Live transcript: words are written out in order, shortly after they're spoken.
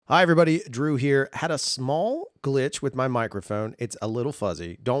Hi, everybody. Drew here. Had a small glitch with my microphone. It's a little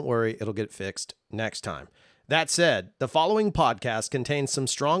fuzzy. Don't worry, it'll get fixed next time. That said, the following podcast contains some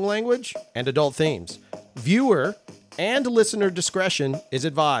strong language and adult themes. Viewer and listener discretion is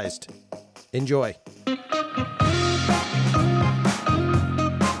advised. Enjoy.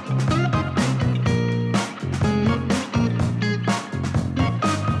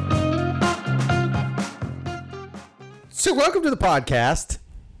 So welcome to the podcast.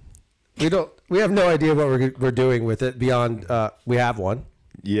 We have no idea what we're doing with it beyond we have one.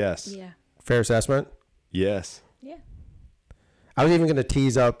 Yes. Yeah. Fair assessment? Yes. Yeah. I was even going to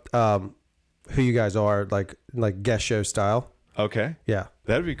tease up who you guys are, like guest show style. Okay. Yeah.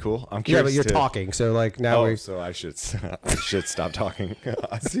 That'd be cool. I'm curious. Yeah, but you're talking, so like now so I should stop talking.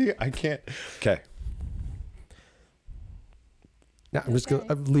 See, I can't. Okay. No,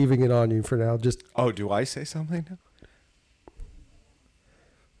 I'm leaving it on you for now. Just do I say something now?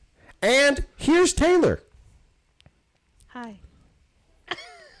 And here's Taylor. Hi.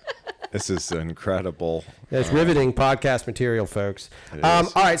 This is incredible. It's riveting podcast material, folks. It All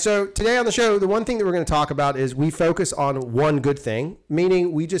is. right, so today on the show, the one thing that we're going to talk about is we focus on one good thing,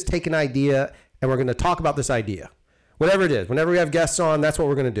 meaning we just take an idea and we're going to talk about this idea. Whatever it is. Whenever we have guests on, that's what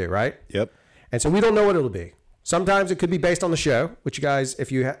we're going to do, right? Yep. And so we don't know what it'll be. Sometimes it could be based on the show, which you guys,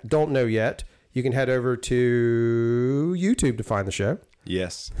 if you don't know yet, you can head over to YouTube to find the show.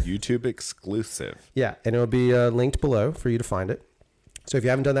 Yes. YouTube exclusive. Yeah, and it'll be linked below for you to find it. So if you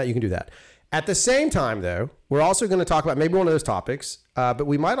haven't done that, you can do that. At the same time, though, we're also going to talk about maybe one of those topics, but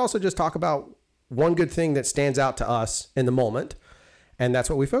we might also just talk about one good thing that stands out to us in the moment, and that's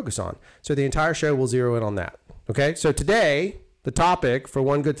what we focus on. So the entire show will zero in on that. Okay, so today, the topic for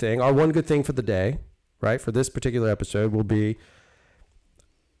one good thing, our one good thing for the day, right, for this particular episode will be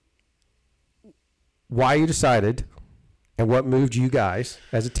why you decided and what moved you guys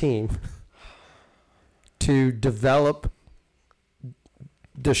as a team to develop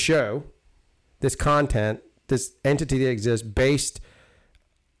the show, this content, this entity that exists based,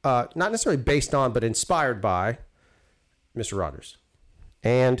 not necessarily based on, but inspired by Mr. Rogers.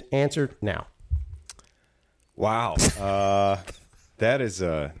 And answer now. Wow. That is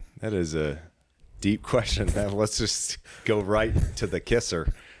a deep question. Let's just go right to the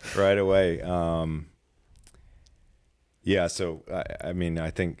kisser right away. Yeah, so, I mean,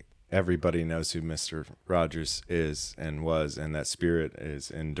 I think everybody knows who Mr. Rogers is and was, and that spirit is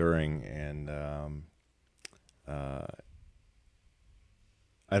enduring, and I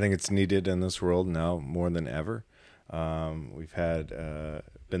think it's needed in this world now more than ever. We've been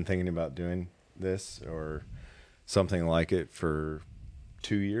thinking about doing this or something like it for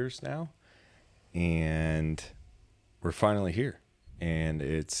 2 years now, and we're finally here, and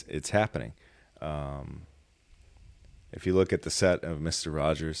it's happening. If you look at the set of Mr.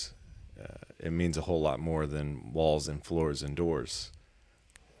 Rogers, it means a whole lot more than walls and floors and doors.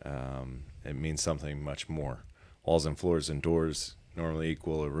 It means something much more. Walls and floors and doors normally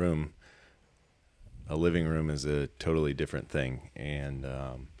equal a room. A living room is a totally different thing. And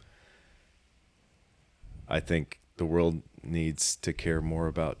I think the world needs to care more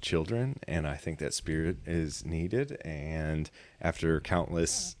about children, and I think that spirit is needed. And after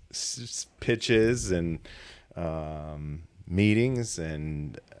countless pitches and meetings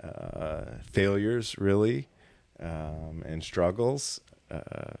and failures, really, and struggles,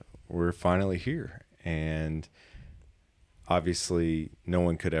 we're finally here. And obviously no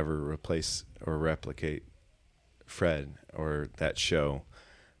one could ever replace or replicate Fred or that show,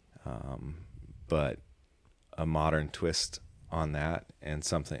 but a modern twist on that, and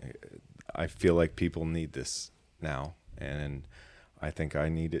something I feel like people need this now, and I think I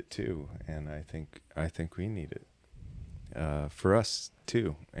need it too, and I think we need it for us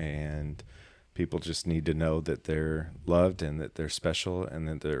too. And people just need to know that they're loved and that they're special and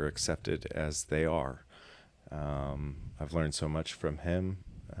that they're accepted as they are. I've learned so much from him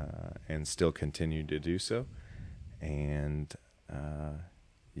and still continue to do so. And I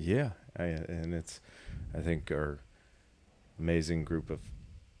think our amazing group of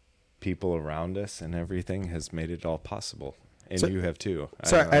people around us and everything has made it all possible. And so, you have too.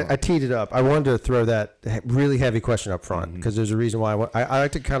 I teed it up. I wanted to throw that really heavy question up front because there's a reason why I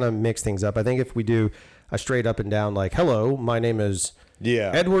like to kind of mix things up. I think if we do a straight up and down, like, hello, my name is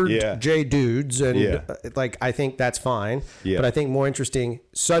Edward J. Dudes, and like, I think that's fine. Yeah. But I think more interesting,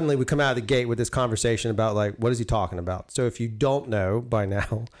 suddenly we come out of the gate with this conversation about, like, what is he talking about? So if you don't know by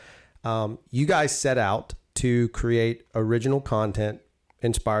now, you guys set out to create original content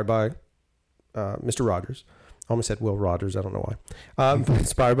inspired by Mr. Rogers. I almost said Will Rogers. I don't know why.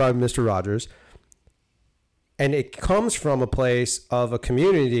 Inspired by Mr. Rogers. And it comes from a place of a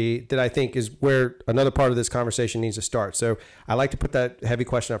community that I think is where another part of this conversation needs to start. So I like to put that heavy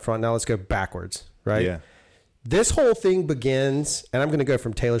question up front. Now let's go backwards, right? Yeah. This whole thing begins, and I'm going to go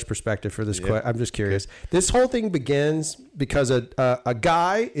from Taylor's perspective for this. I'm just curious. Okay. This whole thing begins because a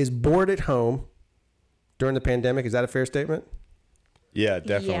guy is bored at home during the pandemic. Is that a fair statement? Yeah,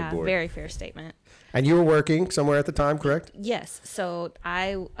 definitely. Yeah, bored. Very fair statement. And you were working somewhere at the time, correct? Yes. So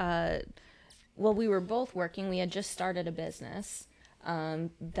we were both working. We had just started a business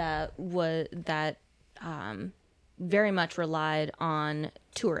that very much relied on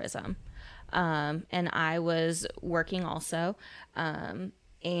tourism. And I was working also,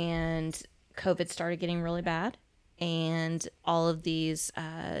 and COVID started getting really bad, and all of these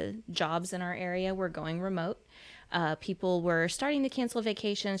jobs in our area were going remote. People were starting to cancel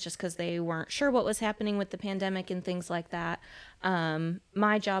vacations just because they weren't sure what was happening with the pandemic and things like that.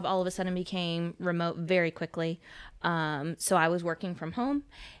 My job all of a sudden became remote very quickly. So I was working from home.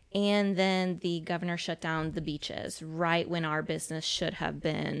 And then the governor shut down the beaches right when our business should have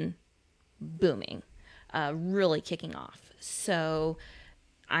been booming, really kicking off. So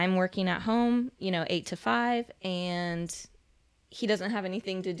I'm working at home, 8 to 5, and he doesn't have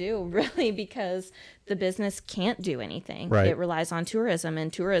anything to do really because the business can't do anything. Right. It relies on tourism,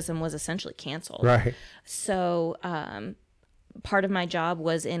 and tourism was essentially canceled. Right. So part of my job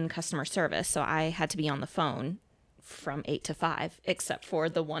was in customer service. So I had to be on the phone from 8 to 5, except for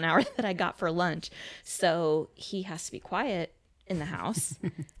the 1 hour that I got for lunch. So he has to be quiet in the house,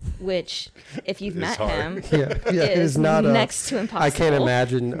 which if you've met him, is not next to impossible. I can't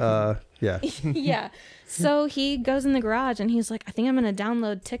imagine. Yeah. Yeah. So he goes in the garage and he's like, I think I'm going to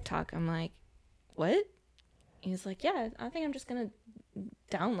download TikTok. I'm like, what? He's like, yeah, I think I'm just going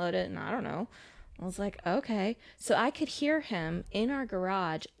to download it. And I don't know. I was like, okay. So I could hear him in our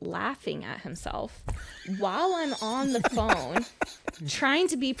garage laughing at himself while I'm on the phone trying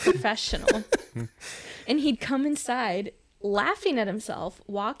to be professional. And he'd come inside laughing at himself,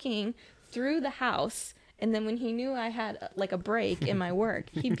 walking through the house. And then when he knew I had like a break in my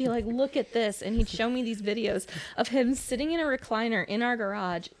work, he'd be like, look at this. And he'd show me these videos of him sitting in a recliner in our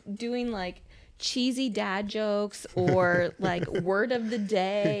garage doing like cheesy dad jokes or like word of the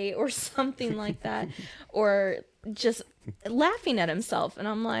day or something like that, or just laughing at himself. And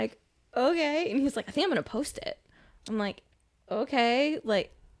I'm like, okay. And he's like, I think I'm going to post it. I'm like, okay.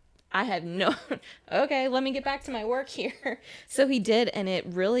 Like, I had no, okay, let me get back to my work here. So he did. And it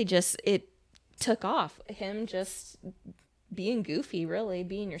really it took off, him just being goofy, really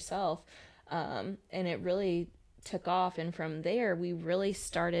being yourself. And it really took off. And from there, we really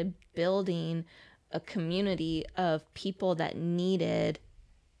started building a community of people that needed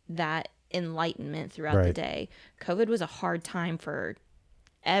that enlightenment throughout the day. COVID was a hard time for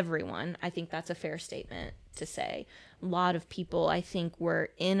everyone. I think that's a fair statement to say. A lot of people, I think, were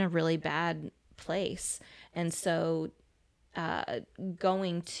in a really bad place. And so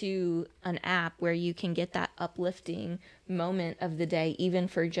going to an app where you can get that uplifting moment of the day, even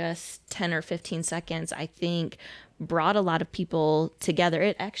for just 10 or 15 seconds, I think brought a lot of people together.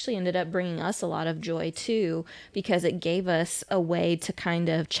 It actually ended up bringing us a lot of joy too, because it gave us a way to kind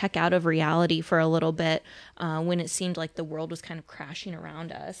of check out of reality for a little bit when it seemed like the world was kind of crashing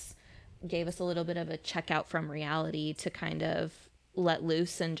around us. Gave us a little bit of a check out from reality to kind of let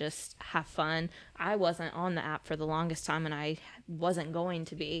loose and just have fun. I wasn't on the app for the longest time, and I wasn't going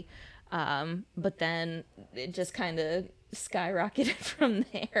to be. But then it just kind of skyrocketed from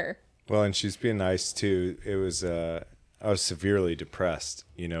there. Well, and she's being nice too. It was, I was severely depressed,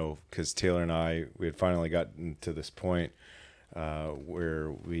 because Taylor and we had finally gotten to this point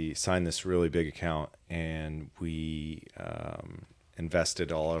where we signed this really big account, and we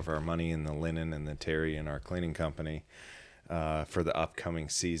invested all of our money in the linen and the terry in our cleaning company for the upcoming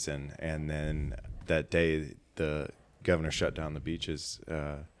season. And then that day, the governor shut down the beaches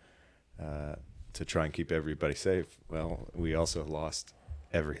to try and keep everybody safe. Well, we also lost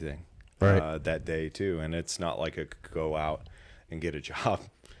everything that day too. And it's not like I could go out and get a job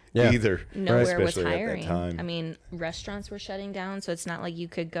either. Nowhere was hiring. At that time. I mean, restaurants were shutting down, so it's not like you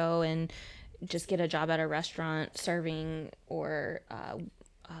could go and just get a job at a restaurant serving or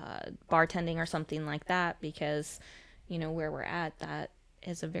bartending or something like that, because where we're at, that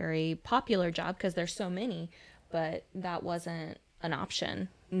is a very popular job because there's so many, but that wasn't an option.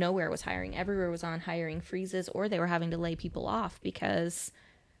 Nowhere was hiring. Everywhere was on hiring freezes, or they were having to lay people off because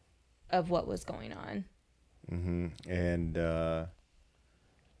of what was going on. Mm-hmm. And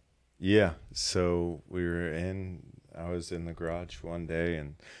so I was in the garage one day,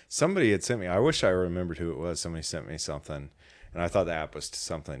 and somebody had sent me, I wish I remembered who it was. Somebody sent me something, And I thought the app was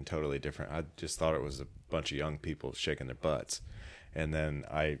something totally different. I just thought it was a bunch of young people shaking their butts. And then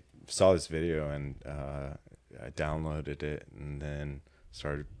I saw this video and I downloaded it and then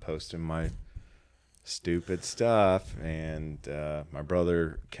started posting my stupid stuff. And my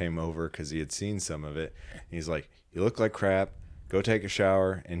brother came over because he had seen some of it. He's like, "You look like crap. Go take a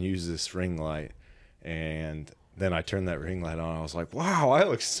shower and use this ring light." And then I turned that ring light on. I was like, wow, I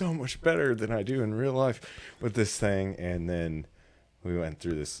look so much better than I do in real life with this thing. And then we went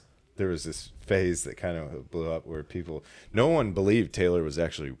through this. There was this phase that kind of blew up where no one believed Taylor was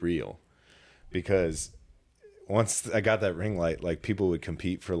actually real, because once I got that ring light, like people would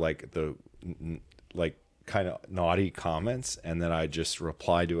compete for like the like kind of naughty comments, and then I just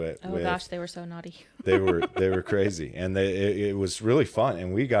reply to it. Oh gosh, they were so naughty. They were crazy, and it was really fun,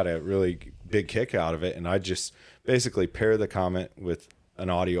 and we got a really big kick out of it. And I just basically pair the comment with an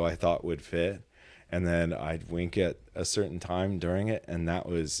audio I thought would fit, and then I'd wink at a certain time during it, and that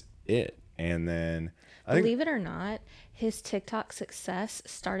was it. And then believe it or not, his TikTok success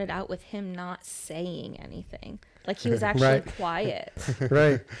started out with him not saying anything. Like he was actually quiet.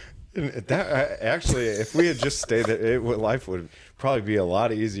 Right. That actually, if we had just stayed there, life would probably be a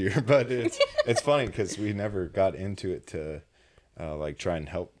lot easier. But it's funny because we never got into it to like try and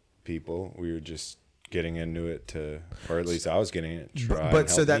help people. We were just getting into it to, or at least I was getting it to try. But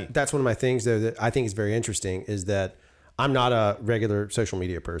so that's one of my things though that I think is very interesting is that I'm not a regular social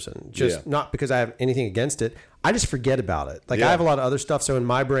media person. Just not because I have anything against it. I just forget about it. Like I have a lot of other stuff. So in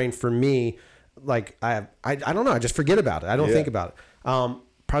my brain, for me, like I don't know. I just forget about it. I don't think about it.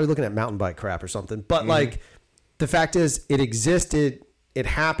 Probably looking at mountain bike crap or something. But like the fact is it existed, it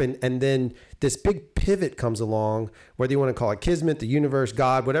happened. And then this big pivot comes along, whether you want to call it Kismet, the universe,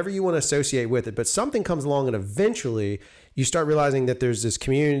 God, whatever you want to associate with it. But something comes along and eventually you start realizing that there's this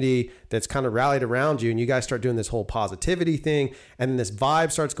community that's kind of rallied around you and you guys start doing this whole positivity thing. And then this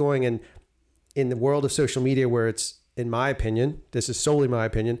vibe starts going. And in the world of social media where it's, in my opinion, this is solely my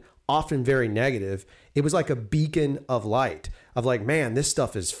opinion, often very negative, it was like a beacon of light of like, man, this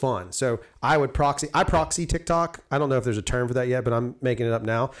stuff is fun. So I proxy TikTok. I don't know if there's a term for that yet, but I'm making it up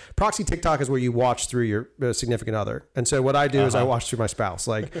now. Proxy TikTok is where you watch through your significant other. And so what I do is I watch through my spouse.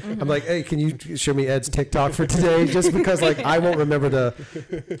 Like, I'm like, hey, can you show me Ed's TikTok for today? Just because like, I won't remember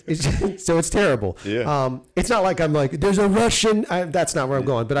so it's terrible. Yeah. It's not like I'm like, there's a Russian, that's not where I'm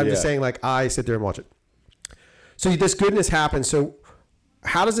going, but I'm just saying like, I sit there and watch it. So this goodness happens. So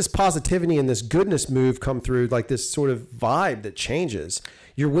how does this positivity and this goodness move come through, like this sort of vibe that changes?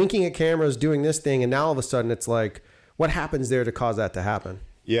 You're winking at cameras, doing this thing, and now all of a sudden it's like, what happens there to cause that to happen?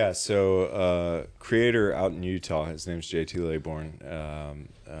 Yeah, so creator out in Utah, his name's JT Laybourne.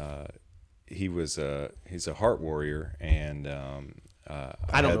 He's a heart warrior, and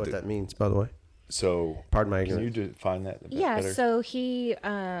I don't know what that means, by the way. So, pardon my ignorance. Can you define that a bit better? So he,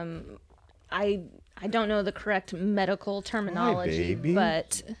 I don't know the correct medical terminology,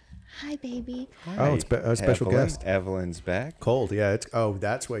 but hi, baby. Hi. Oh, it's a special guest. Evelyn's back. Cold, yeah.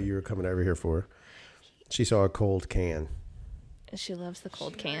 That's what you were coming over here for. She saw a cold can. She loves the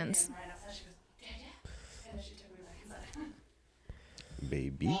cold cans.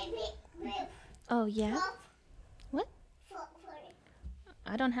 Baby. Oh yeah. What?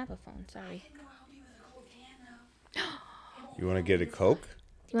 I don't have a phone. Sorry. You want to get a Coke?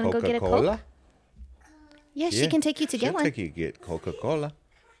 You want to go get a Coke? Yes, she can take you to get one. She'll take you to get Coca-Cola.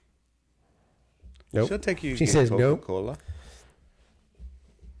 Nope. She'll take you to she get says Coca-Cola. Nope.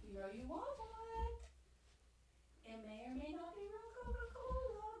 You know you want one. It may or may not be real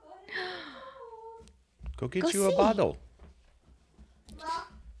Coca-Cola, but it's Go get you a bottle.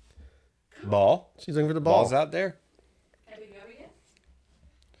 Ball? She's looking for the ball. Ball's out there? Have we go yet?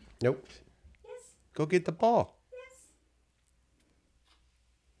 Nope. Yes. Go get the ball.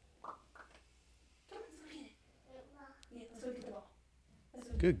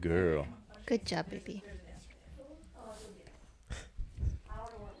 Good girl. Good job, baby.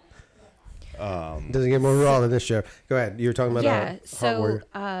 Doesn't get more raw than this show. Go ahead. You were talking about so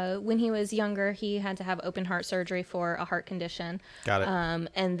when he was younger, he had to have open heart surgery for a heart condition. Got it.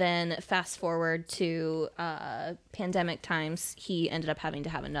 And then fast forward to pandemic times, he ended up having to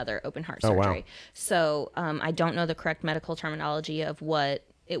have another open heart surgery. Oh, wow. So I don't know the correct medical terminology of what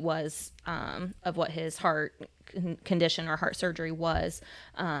it was, of what his heart condition or heart surgery was,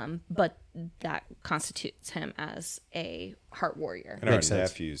 but that constitutes him as a heart warrior. And our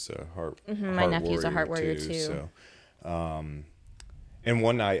nephew's a heart. My nephew's a heart warrior too. So, and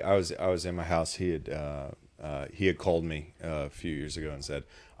one night I was in my house. He had called me a few years ago and said,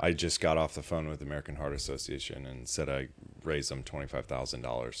 I just got off the phone with the American Heart Association and said I raised them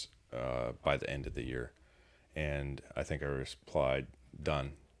 $25,000 by the end of the year. And I think I replied,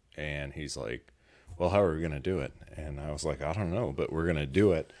 done. And he's like, well, how are we going to do it? And I was like, I don't know, but we're going to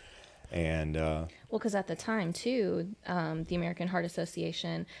do it. And well, because at the time too, the American Heart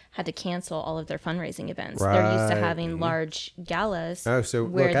Association had to cancel all of their fundraising events. Right. They're used to having large galas. Oh, so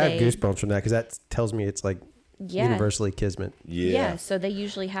look, I have goosebumps from that because that tells me it's like universally kismet. Yeah. So they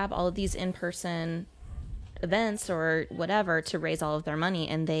usually have all of these in-person events or whatever to raise all of their money,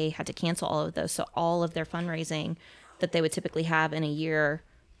 and they had to cancel all of those. So all of their fundraising that they would typically have in a year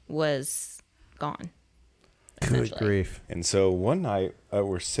was gone. Good grief. And so one night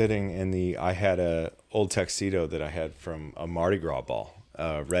we're sitting I had a old tuxedo that I had from a Mardi Gras ball,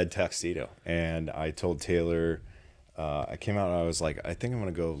 red tuxedo. And I told Taylor, I came out and I was like, I think I'm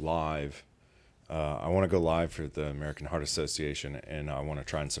going to go live. I want to go live for the American Heart Association, and I want to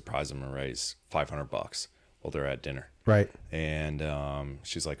try and surprise them and raise $500 while they're at dinner. Right. And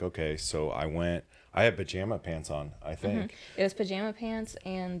she's like, okay. So I went. I had pajama pants on, I think. It was pajama pants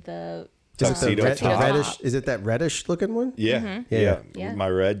and the tuxedo top. Reddish, is it that reddish looking one? Yeah. Yeah. My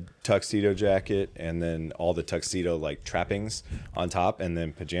red tuxedo jacket, and then all the tuxedo like trappings on top, and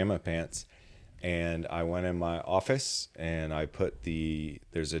then pajama pants. And I went in my office and I put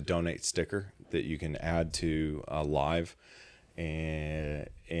there's a donate sticker that you can add to live,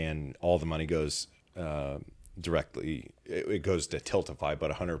 and all the money goes directly. It goes to Tiltify,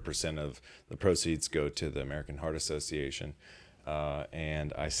 but 100% of the proceeds go to the American Heart Association.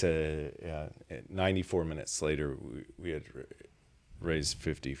 And I said, 94 minutes later, we had raised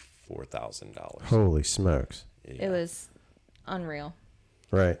 $54,000. Holy smokes! It was unreal.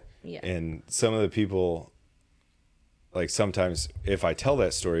 Right. Yeah. And some of the people, like sometimes if I tell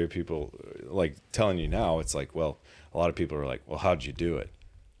that story, people like telling you now, it's like, well, a lot of people are like, well, how'd you do it?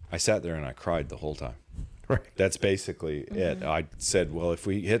 I sat there and I cried the whole time. Right. That's basically it. I said, well, if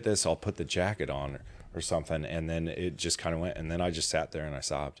we hit this, I'll put the jacket on or something. And then it just kind of went. And then I just sat there and I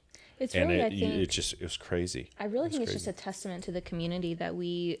sobbed. It's really, it was crazy. I really think it's just a testament to the community that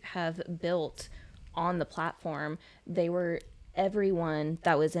we have built on the platform. Everyone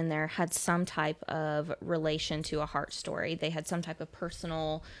that was in there had some type of relation to a heart story. They had some type of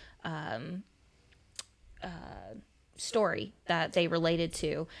personal story that they related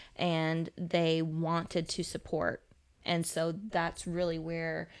to, and they wanted to support. And so that's really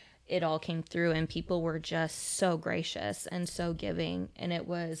where it all came through, and people were just so gracious and so giving. And it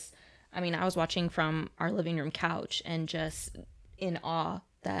was, I mean, I was watching from our living room couch and just in awe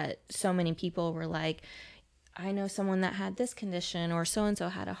that so many people were like, I know someone that had this condition, or so-and-so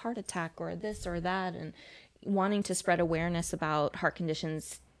had a heart attack, or this or that, and wanting to spread awareness about heart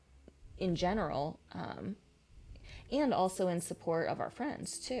conditions in general, and also in support of our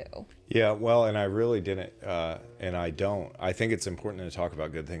friends too. Yeah, well, and I really didn't, and I don't. I think it's important to talk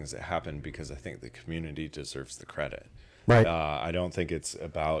about good things that happen because I think the community deserves the credit. Right. I don't think it's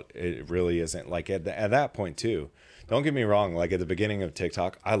about, it really isn't, like at that point too. Don't get me wrong. Like at the beginning of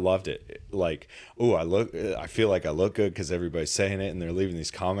TikTok, I loved it. Like, I feel like I look good because everybody's saying it and they're leaving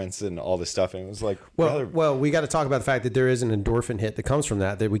these comments and all this stuff. And it was like, well, we got to talk about the fact that there is an endorphin hit that comes from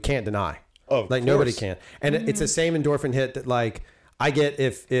that we can't deny. Oh, like nobody can. And it's the same endorphin hit that like I get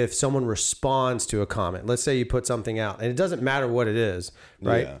if someone responds to a comment. Let's say you put something out and it doesn't matter what it is,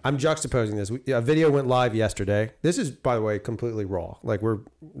 right? Yeah. I'm juxtaposing this. A video went live yesterday. This is, by the way, completely raw. Like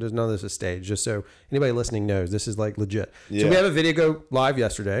there's none of this is staged, just so anybody listening knows this is like legit. Yeah. So we have a video go live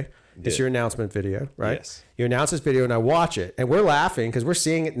yesterday. It's your announcement video, right? Yes. You announce this video and I watch it and we're laughing because we're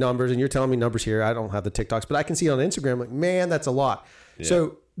seeing numbers and you're telling me numbers here. I don't have the TikToks, but I can see it on Instagram. Like, man, that's a lot. Yeah.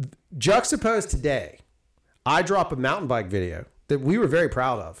 So juxtapose today, I drop a mountain bike video that we were very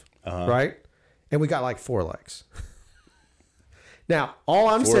proud of, right? And we got like 4 likes. Now, all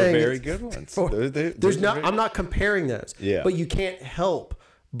I'm saying is very good ones. I'm not comparing those. Yeah. But you can't help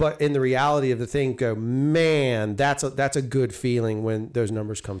but in the reality of the thing go, man, that's a good feeling when those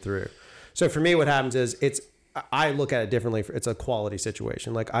numbers come through. So for me, what happens is I look at it differently. It's a quality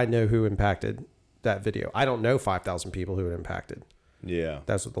situation. Like I know who impacted that video. I don't know 5,000 people who it impacted. Yeah.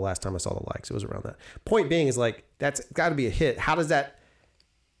 That's what the last time I saw the likes. It was around that. Point being is like, that's got to be a hit. How does that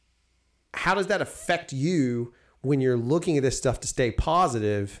affect you when you're looking at this stuff to stay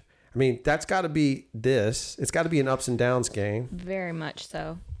positive? I mean, that's got to be it's got to be an ups and downs game. Very much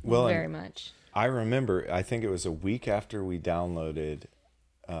so. Well, very much. I remember, I think it was a week after we downloaded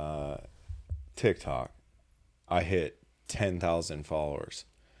TikTok, I hit 10,000 followers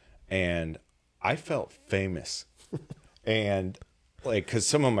and I felt famous. And like, cause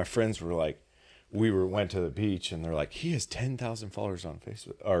some of my friends were like, went to the beach, and they're like, he has 10,000 followers on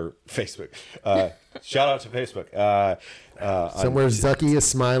Facebook. Shout out to Facebook. Somewhere Zucky is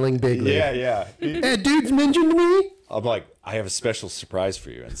smiling bigly. Yeah. That dude's mentioned me. I'm like, I have a special surprise for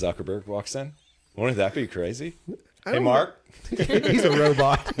you. And Zuckerberg walks in. Wouldn't that be crazy? Hey, Mark. He's a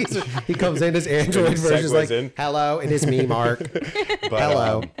robot. He comes in, his Android version is like, hello, it is me, Mark.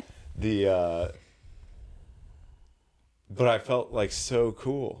 Hello. But I felt like so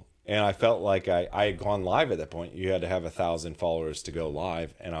cool. And I felt like I had gone live at that point. You had to have 1,000 followers to go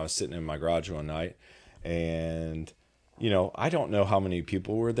live. And I was sitting in my garage one night. And, I don't know how many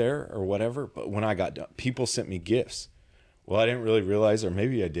people were there or whatever. But when I got done, people sent me gifts. Well, I didn't really realize, or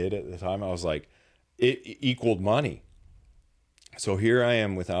maybe I did at the time. I was like, it equaled money. So here I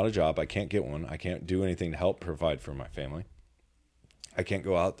am without a job. I can't get one. I can't do anything to help provide for my family. I can't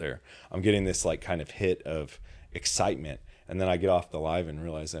go out there. I'm getting this like kind of hit of excitement. And then I get off the live and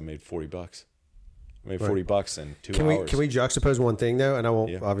realize I made $40. I made $40 in 2 hours. Can we juxtapose one thing though? And I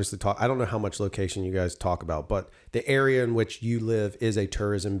won't obviously talk. I don't know how much location you guys talk about, but the area in which you live is a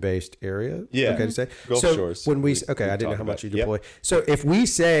tourism-based area. Yeah. Okay to say. Gulf Shores. When I didn't know how much you deploy. So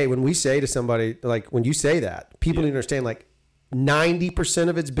when we say to somebody, like when you say that, people need to understand like 90%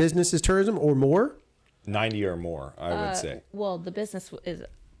 of its business is tourism or more. 90 or more, I would say. Well, the business is,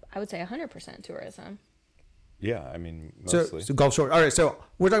 I would say 100% tourism. Yeah, I mean, mostly. So Gulf Shore. All right, so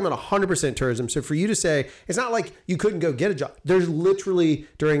we're talking about 100% tourism. So for you to say, it's not like you couldn't go get a job. There's literally,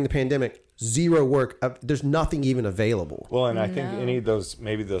 during the pandemic, zero work. There's nothing even available. Well, and I think any of those,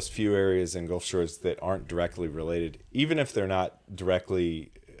 maybe those few areas in Gulf Shores that aren't directly related, even if they're not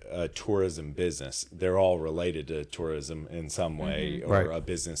directly a tourism business, they're all related to tourism in some way or a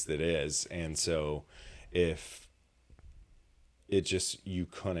business that is. And so if it just, you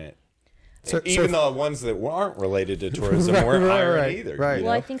couldn't. Even the ones that aren't related to tourism weren't hiring either. Right.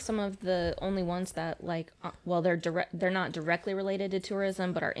 Well, I think some of the only ones that they're not directly related to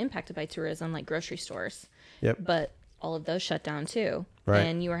tourism, but are impacted by tourism, like grocery stores. Yep. But all of those shut down too. Right.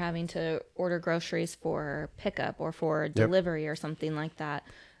 And you were having to order groceries for pickup or for delivery or something like that.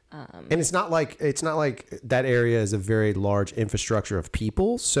 And it's not like that area is a very large infrastructure of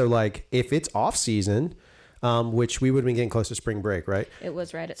people. So like if it's off season, which we would have been getting close to spring break, right? It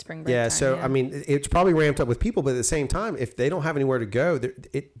was right at spring break. Yeah. So, I mean, it's probably ramped up with people, but at the same time, if they don't have anywhere to go,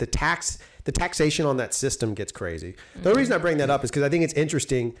 the taxation on that system gets crazy. The only reason I bring that up is because I think it's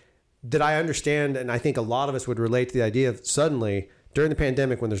interesting that I understand, and I think a lot of us would relate to the idea of suddenly during the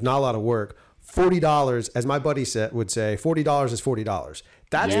pandemic when there's not a lot of work, $40, as my buddy would say, $40 is $40.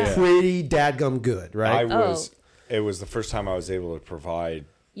 That's pretty dadgum good, right? It was the first time I was able to provide.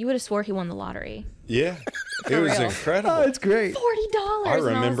 You would have swore he won the lottery. Yeah, it was incredible. Oh, it's great. $40. I remember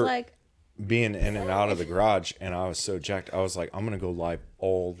and I was like, being in and out of the garage, and I was so jacked. I was like, I'm gonna go live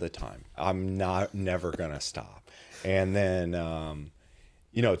all the time. I'm never gonna stop. And then,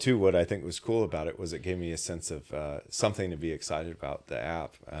 too, what I think was cool about it was it gave me a sense of something to be excited about the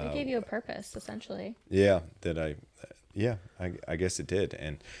app. it gave you a purpose, essentially. Yeah, I guess it did,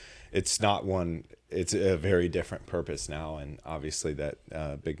 and it's not one. It's a very different purpose now, and obviously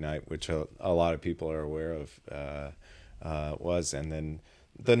that big night, which a lot of people are aware of, was. And then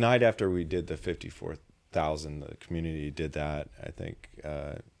the night after we did the 54,000, the community did that. I think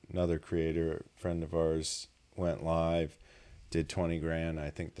another creator friend of ours went live, did 20 grand.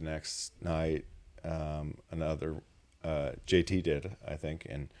 I think the next night another JT did, I think,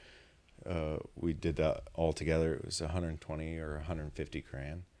 and we did that all together. It was 120 or 150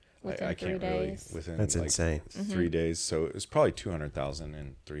 grand. Within 3 days. That's insane. 3 days. So it was probably 200,000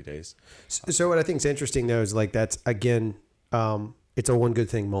 in 3 days. So what I think is interesting though is like that's again, it's a one good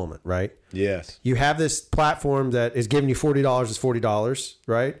thing moment, right? Yes. You have this platform that is giving you $40 is $40,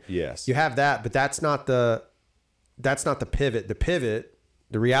 right? Yes. You have that, but that's not the pivot. The pivot,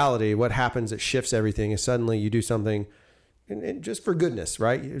 the reality, what happens that shifts everything is suddenly you do something. And just for goodness,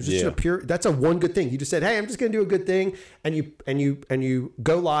 right? It's just that's a one good thing. You just said, "Hey, I'm just going to do a good thing," and you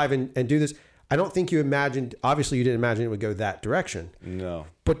go live and do this. I don't think you imagined. Obviously, you didn't imagine it would go that direction. No.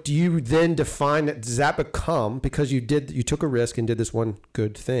 But do you then define that? Does that become, because you took a risk and did this one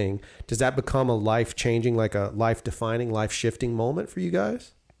good thing? Does that become a life changing, like a life defining, life shifting moment for you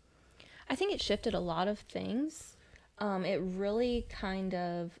guys? I think it shifted a lot of things. It really kind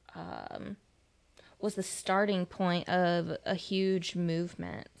of. Was the starting point of a huge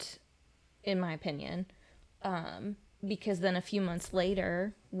movement, in my opinion. Because then a few months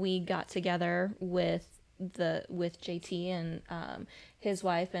later, we got together with JT and his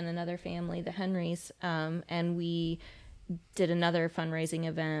wife and another family, the Henrys, and we did another fundraising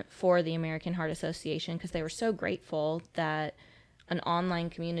event for the American Heart Association because they were so grateful that an online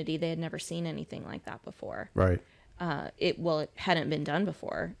community. They had never seen anything like that before. Right. It hadn't been done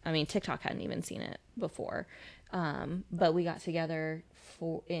before. I mean, TikTok hadn't even seen it before. But we got together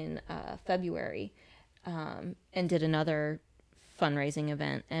in February and did another fundraising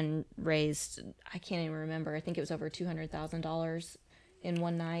event and raised, I can't even remember, I think it was over $200,000 in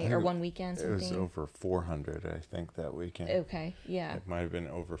one night or one weekend. Something. It was over 400, I think, that weekend. Okay, yeah. It might have been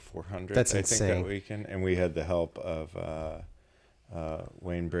over 400. That's I think insane. that weekend, and we had the help of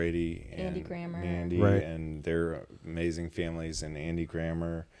Wayne Brady and Andy Grammer. Mandy, right. and their amazing families, and Andy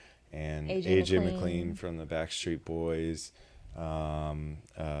Grammer and AJ AJ McLean. McLean from the Backstreet Boys,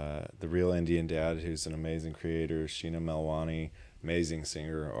 the Real Indian Dad, who's an amazing creator, Sheena Melwani, amazing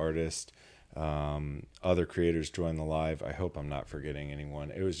singer, artist. Other creators joined the live. I hope I'm not forgetting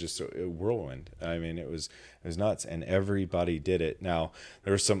anyone. It was just a whirlwind. I mean, it was nuts, and everybody did it. Now,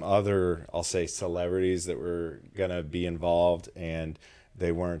 there were some other, I'll say, celebrities that were gonna be involved, and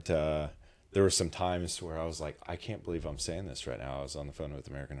they weren't. There were some times where I was like, I can't believe I'm saying this right now. I was on the phone with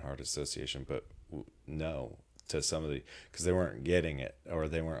the American Heart Association, but no, to some of the, because they weren't getting it, or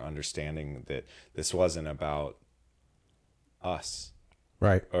they weren't understanding that this wasn't about us.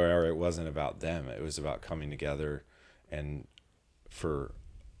 Right. Or it wasn't about them. It was about coming together and for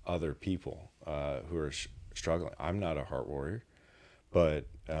other people who are struggling. I'm not a heart warrior, but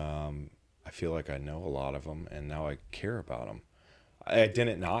I feel like I know a lot of them, and now I care about them. I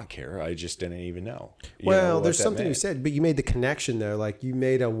didn't not care. I just didn't even know. Well, there's something you said, but you made the connection though. Like you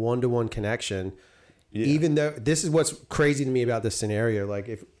made a one-to-one connection, even though this is what's crazy to me about this scenario. Like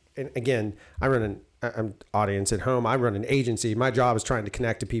if, and again, I'm audience at home. I run an agency. My job is trying to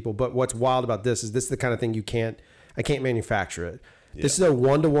connect to people. But what's wild about this is the kind of thing I can't manufacture it. Yeah. This is a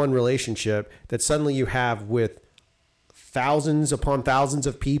one-to-one relationship that suddenly you have with thousands upon thousands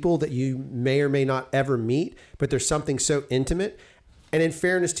of people that you may or may not ever meet, but there's something so intimate. And in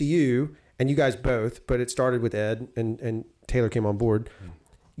fairness to you, and you guys both, but it started with Ed and Taylor came on board.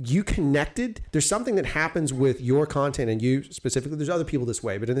 You connected. There's something that happens with your content and you specifically. There's other people this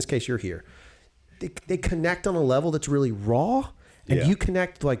way, but in this case, you're here. They connect on a level that's really raw, and you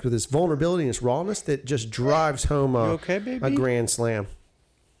connect like with this vulnerability and this rawness that just drives home a grand slam.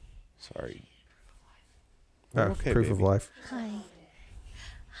 Sorry. Okay, proof of life. Hi. Hi.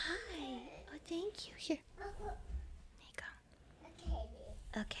 Oh, thank you. Here. There you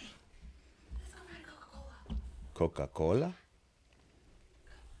go. Okay. Coca-Cola?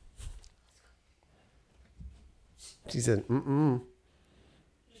 She said,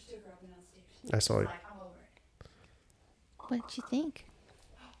 I saw it. What'd you think?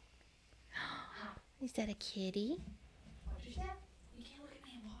 Is that a kitty? What you said? You can't look at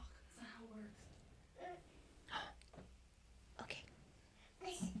me and walk. That's not how it works. Okay.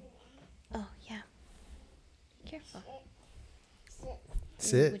 Oh, yeah. Careful.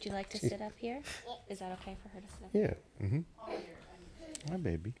 Sit. Would you like to sit up here? Is that okay for her to sit up? Yeah. Mm-hmm. Hi,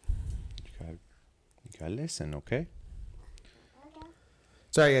 baby. You gotta listen, okay?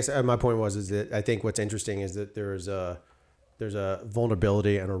 So I guess my point is that I think what's interesting is that there's a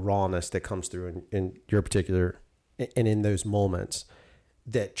vulnerability and a rawness that comes through in your particular and in those moments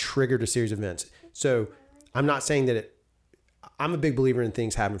that triggered a series of events. So I'm not saying that I'm a big believer in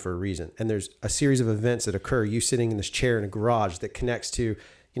things happen for a reason, and there's a series of events that occur. You sitting in this chair in a garage that connects to,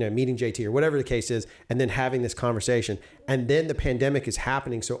 meeting JT or whatever the case is, and then having this conversation, and then the pandemic is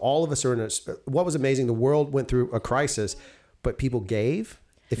happening. So all of us are what was amazing. The world went through a crisis, but people gave.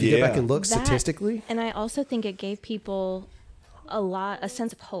 If you go back and look statistically, and I also think it gave people a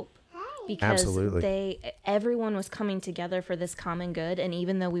sense of hope, because everyone was coming together for this common good. And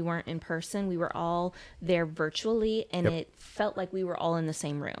even though we weren't in person, we were all there virtually, and it felt like we were all in the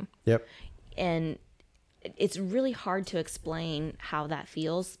same room. Yep. And it's really hard to explain how that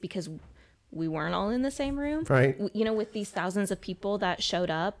feels, because we weren't all in the same room. Right. With these thousands of people that showed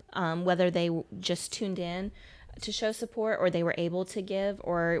up, whether they just tuned in to show support or they were able to give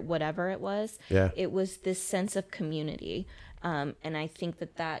or whatever it was, it was this sense of community. And I think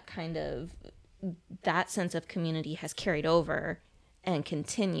that sense of community has carried over and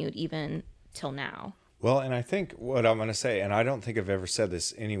continued even till now. Well, and I think what I'm going to say, and I don't think I've ever said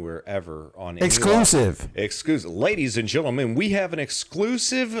this anywhere ever on exclusive. Ladies and gentlemen, we have an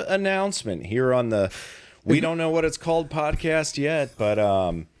exclusive announcement here on the We Don't Know What It's Called podcast yet, but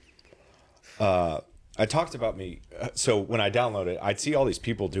I talked about me. So when I download it, I'd see all these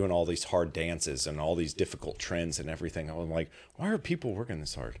people doing all these hard dances and all these difficult trends and everything. I'm like, why are people working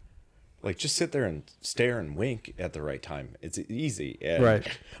this hard? Like, just sit there and stare and wink at the right time. It's easy. And right.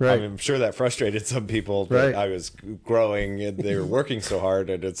 I'm sure that frustrated some people that I was growing and they were working so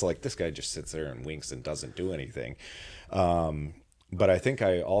hard. And it's like, this guy just sits there and winks and doesn't do anything. But I think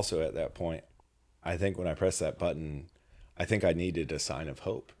I also at that point, I think when I pressed that button, I think I needed a sign of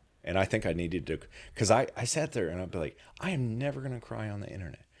hope. And I think I needed to, because I sat there and I'd be like, I am never going to cry on the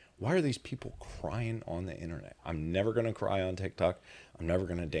internet. Why are these people crying on the internet? I'm never going to cry on TikTok. I'm never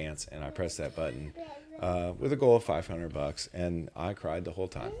going to dance. And I pressed that button with a goal of $500, and I cried the whole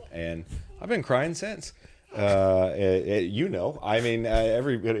time. And I've been crying since. You know, I mean,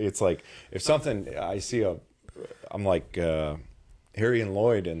 it's like if something I see I'm like Harry and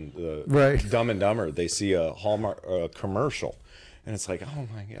Lloyd and the Dumb and Dumber. They see a Hallmark commercial, and it's like, oh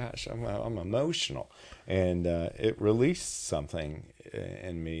my gosh, I'm emotional, and it released something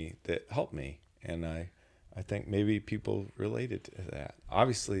in me that helped me, and I think maybe people related to that.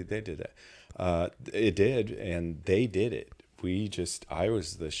 Obviously, they did it. It did, and they did it. I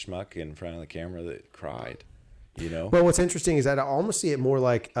was the schmuck in front of the camera that cried, you know? Well, what's interesting is that I almost see it more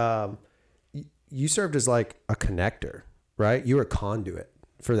like you served as like a connector, right? You were a conduit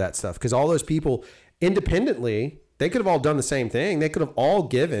for that stuff. Because all those people independently, they could have all done the same thing. They could have all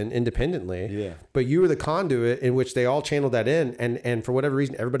given independently. Yeah. But you were the conduit in which they all channeled that in. And for whatever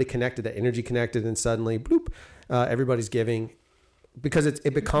reason, everybody connected, that energy connected, and suddenly, bloop, everybody's giving. Because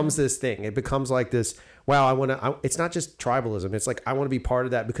it becomes this thing. It becomes like this, wow, it's not just tribalism. It's like, I want to be part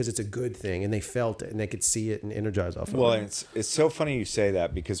of that because it's a good thing. And they felt it and they could see it and energize off of it. Well, it's so funny you say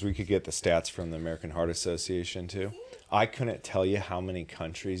that, because we could get the stats from the American Heart Association too. I couldn't tell you how many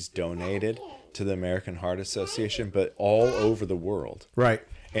countries donated to the American Heart Association, but all over the world. Right.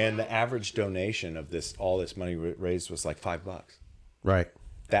 And the average donation of all this money raised was like $5. Right.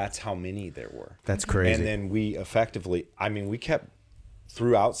 That's how many there were. That's crazy. And then we effectively, we kept,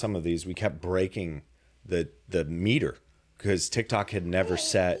 throughout some of these, we kept breaking the meter, because TikTok had never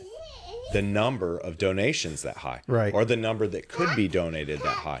set the number of donations that high, right, or the number that could be donated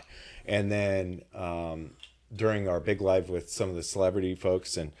that high. And then during our big live with some of the celebrity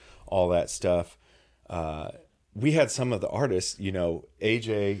folks and all that stuff, we had some of the artists, you know,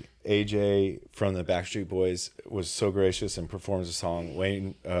 AJ from the Backstreet Boys was so gracious and performs a song.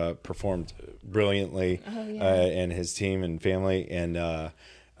 Wayne performed brilliantly, and his team and family, and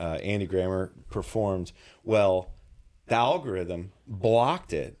Andy Grammer performed well. The algorithm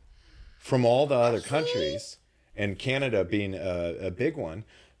blocked it from all the other countries, and Canada being a big one,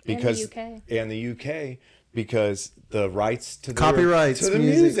 because and the UK, because the rights to copyrights to the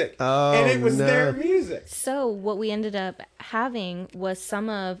music. Oh, and it was their music. So what we ended up having was some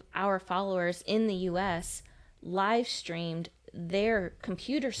of our followers in the US live streamed their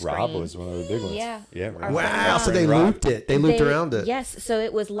computer screen. Rob was one of the big ones. Yeah. Wow. So they looped it. They looped around it. Yes. So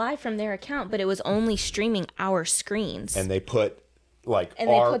it was live from their account, but it was only streaming our screens. And they put they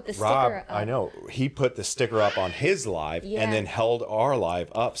put the Rob, sticker up. I know, he put the sticker up on his live, and then held our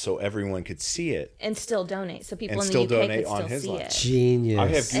live up so everyone could see it and still donate, so people and in still the UK donate could on still his see live. it. Genius. I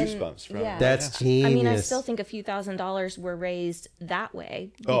have goosebumps from it. That's genius. I still think a few $1,000s were raised that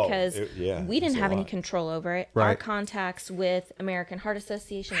way, because we didn't have any control over it. Right. Our contacts with American Heart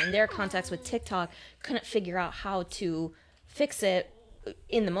Association and their contacts with TikTok couldn't figure out how to fix it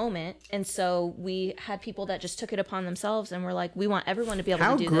in the moment, and so we had people that just took it upon themselves and were like, we want everyone to be able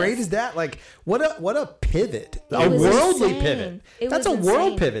to do this. How great is that? Like, what a pivot. A worldly pivot. That's a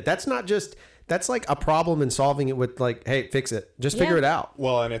world pivot. That's not just, that's like a problem and solving it with like, hey, fix it, just figure it out.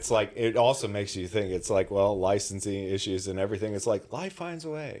 Well, and it's like, it also makes you think, it's like, well, licensing issues and everything, it's like life finds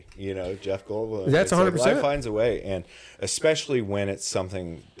a way, you know, Jeff Goldblum. That's 100%. Like, life finds a way, and especially when it's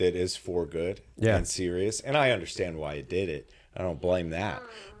something that is for good and serious, and I understand why it did it. I don't blame that.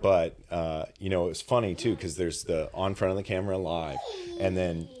 But, you know, it was funny, too, because there's the on front of the camera live. And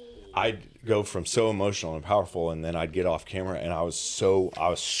then I'd go from so emotional and powerful, and then I'd get off camera, and I was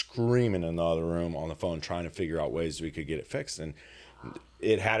screaming in the other room on the phone trying to figure out ways we could get it fixed. And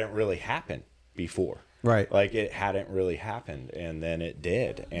it hadn't really happened before. Right. Like, it hadn't really happened, and then it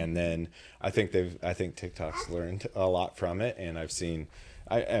did. And then I think TikTok's learned a lot from it, and I've seen,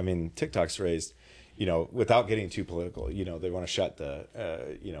 I mean, TikTok's raised, you know, without getting too political, you know, they want to shut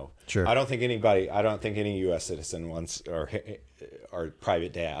the, you know, sure. I don't think any U.S. citizen wants our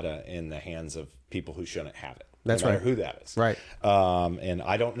private data in the hands of people who shouldn't have it. That's no matter right. who that is. Right. And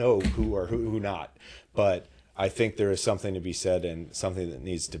I don't know who or who not, but I think there is something to be said, and something that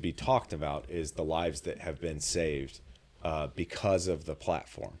needs to be talked about is the lives that have been saved because of the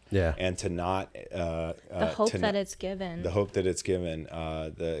platform. Yeah. And to not the hope that it's given. The hope that it's given,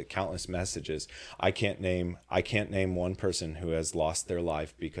 the countless messages. I can't name one person who has lost their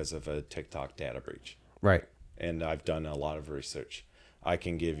life because of a TikTok data breach. Right. And I've done a lot of research. I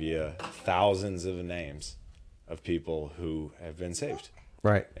can give you thousands of names of people who have been saved.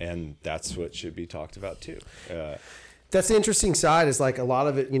 Right. And that's what should be talked about too. That's the interesting side is like a lot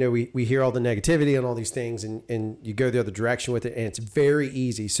of it, you know, we hear all the negativity and all these things and you go the other direction with it and it's very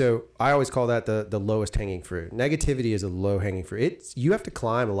easy. So I always call that the lowest hanging fruit. Negativity is a low hanging fruit. You have to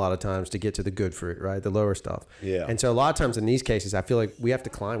climb a lot of times to get to the good fruit, right? The lower stuff. Yeah. And so a lot of times in these cases, I feel like we have to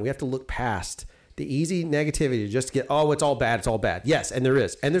climb. We have to look past the easy negativity just to get, oh, it's all bad. It's all bad. Yes. And there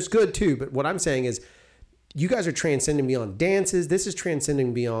is. And there's good too. But what I'm saying is you guys are transcending beyond dances. This is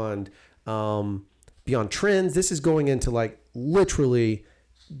transcending beyond trends. This is going into like literally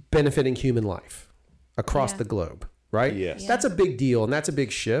benefiting human life across the globe, right? Yes. That's a big deal. And that's a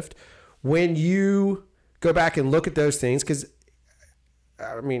big shift when you go back and look at those things. Cause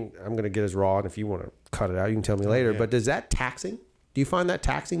I mean, I'm going to get as raw and if you want to cut it out, you can tell me later, but is that taxing? Do you find that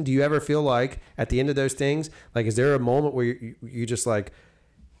taxing? Do you ever feel like at the end of those things, like, is there a moment where you just like,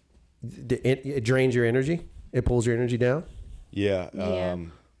 it drains your energy? It pulls your energy down? Yeah.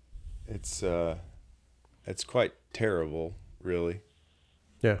 It's quite terrible, really.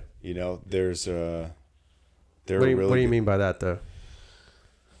 Yeah. You know, there's what do you mean by that though?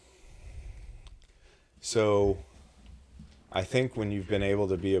 So I think when you've been able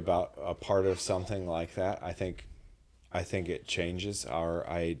to be about a part of something like that, I think it changes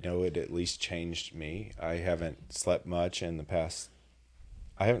I know it at least changed me. I haven't slept much since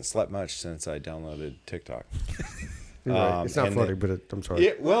I downloaded TikTok. Right. It's not funny, but I'm sorry.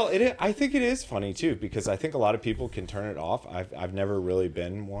 Yeah, well, I think it is funny too, because I think a lot of people can turn it off. I've never really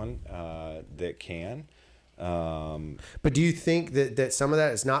been one that can. But do you think that some of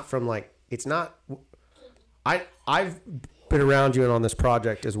that is not from like, it's not, I've been around you and on this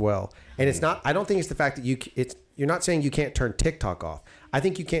project as well. And it's not, I don't think it's the fact that you're not saying you can't turn TikTok off. I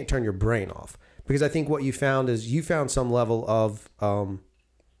think you can't turn your brain off, because I think what you found is you found some level of,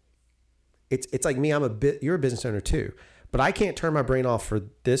 it's like me, you're a business owner too, but I can't turn my brain off for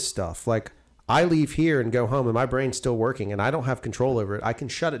this stuff. Like I leave here and go home and my brain's still working and I don't have control over it. I can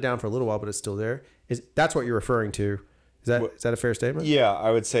shut it down for a little while, but it's still there. That's what you're referring to. Is that a fair statement? Yeah,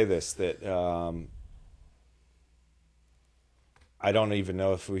 I would say this, that I don't even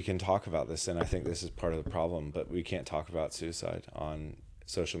know if we can talk about this, and I think this is part of the problem, but we can't talk about suicide on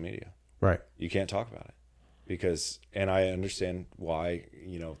social media. Right. You can't talk about it because, and I understand why,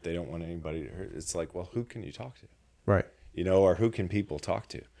 you know, they don't want anybody to hurt. It's like, well, who can you talk to? Right. You know, or who can people talk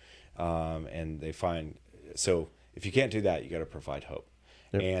to? And they find, so if you can't do that, you got to provide hope.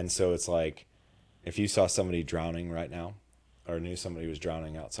 Yep. And so it's like, if you saw somebody drowning right now, or knew somebody was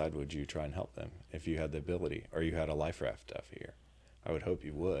drowning outside, would you try and help them if you had the ability, or you had a life raft up here? I would hope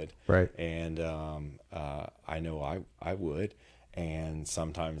you would. Right. And I know I would. And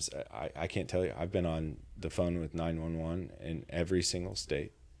sometimes I can't tell you, I've been on the phone with 911 in every single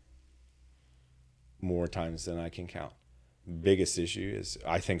state more times than I can count. Biggest issue is,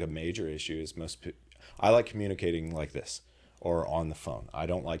 I think a major issue is I like communicating like this or on the phone. I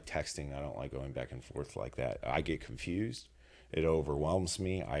don't like texting. I don't like going back and forth like that. I get confused. It overwhelms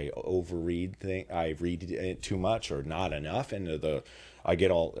me. I overread things. I read it too much or not enough into I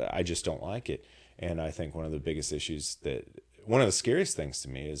just don't like it. And I think one of the biggest issues one of the scariest things to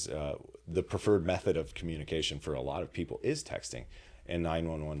me is the preferred method of communication for a lot of people is texting, and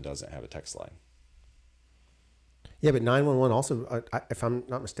 911 doesn't have a text line. Yeah, but 911 also, if I'm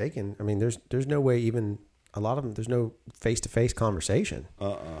not mistaken, I mean, there's no way even a lot of them, there's no face-to-face conversation.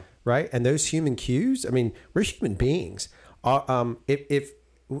 Right? And those human cues, I mean, we're human beings. If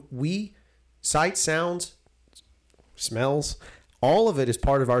we sight, sounds, smells, all of it is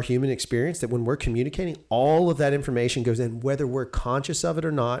part of our human experience, that when we're communicating, all of that information goes in, whether we're conscious of it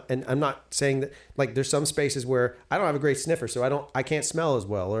or not. And I'm not saying that, like, there's some spaces where I don't have a great sniffer, so I can't smell as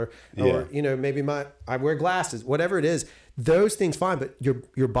well, or you know, maybe I wear glasses, whatever it is, those things fine, but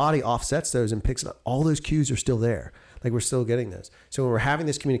your body offsets those and picks it up. All those cues are still there. Like, we're still getting those. So when we're having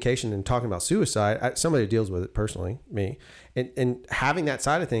this communication and talking about suicide, somebody who deals with it personally, me, and having that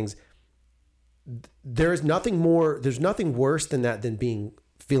side of things, there's nothing worse than that, than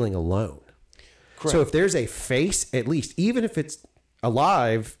feeling alone. Correct. So if there's a face, at least, even if it's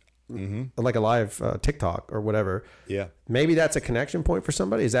alive, like a live TikTok or whatever, maybe that's a connection point for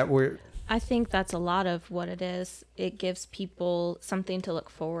somebody. Is that where? I think that's a lot of what it is. It gives people something to look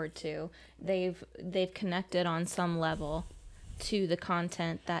forward to. They've connected on some level to the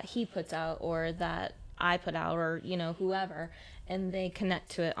content that he puts out or that I put out, or, you know, whoever, and they connect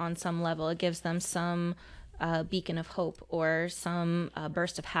to it on some level. It gives them some beacon of hope or some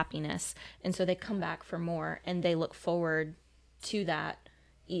burst of happiness. And so they come back for more, and they look forward to that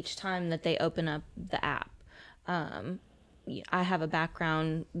each time that they open up the app. I have a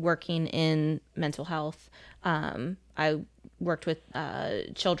background working in mental health. I worked with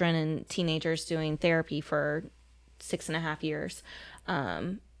children and teenagers doing therapy for 6.5 years.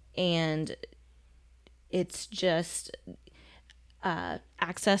 And it's just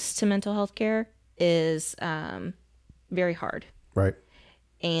access to mental health care is very hard. Right.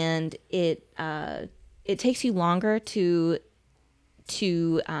 And it takes you longer to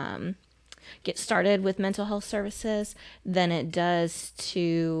get started with mental health services than it does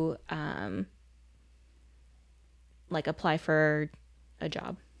to like apply for a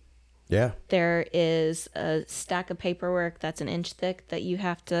job. Yeah. There is a stack of paperwork that's an inch thick that you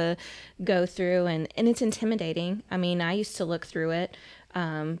have to go through, and it's intimidating. I mean, I used to look through it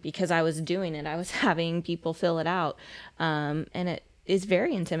because I was doing it. I was having people fill it out, and it is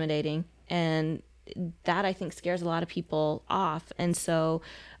very intimidating, and that I think scares a lot of people off. And so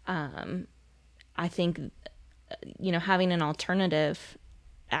I think, you know, having an alternative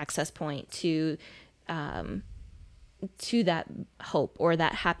access point to that hope or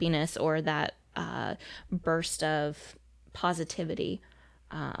that happiness or that burst of positivity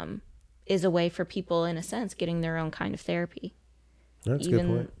is a way for people, in a sense, getting their own kind of therapy. That's a good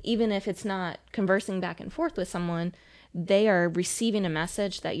point. Even if it's not conversing back and forth with someone, they are receiving a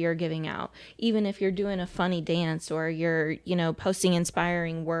message that you're giving out. Even if you're doing a funny dance or you're, you know, posting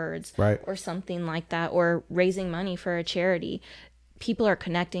inspiring words, right, or something like that, or raising money for a charity, people are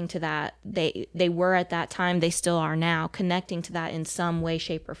connecting to that. They were at that time, they still are now, connecting to that in some way,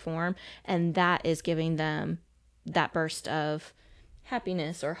 shape, or form. And that is giving them that burst of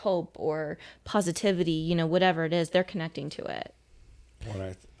happiness or hope or positivity, you know, whatever it is, they're connecting to it.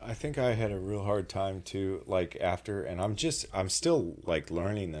 Well, I think I had a real hard time too, like after, and I'm still like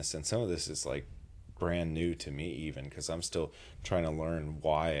learning this, and some of this is like brand new to me even, because I'm still trying to learn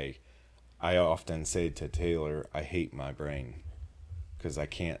why I often say to Taylor, I hate my brain because I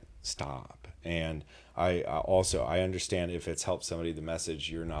can't stop. And I also understand if it's helped somebody, the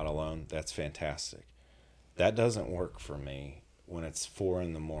message, you're not alone, that's fantastic. That doesn't work for me when it's 4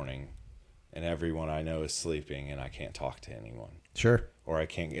 a.m. and everyone I know is sleeping and I can't talk to anyone. Sure. Or I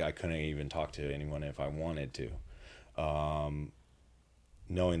couldn't even talk to anyone if I wanted to.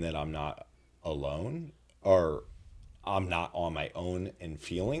 Knowing that I'm not alone or I'm not on my own and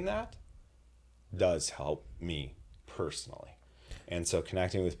feeling that does help me personally. And so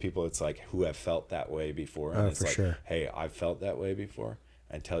connecting with people, it's like who have felt that way before. And it's like, sure. Hey, I've felt that way before.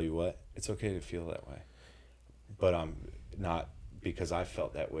 And tell you what, it's okay to feel that way. But I'm not, because I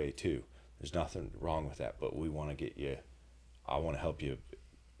felt that way too. There's nothing wrong with that, but we want to get you. I want to help you.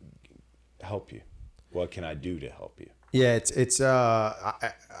 What can I do to help you? Yeah,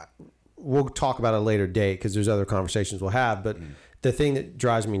 we'll talk about it at a later date because there's other conversations we'll have. But the thing that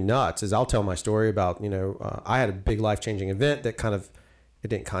drives me nuts is I'll tell my story about, you know, I had a big life-changing event that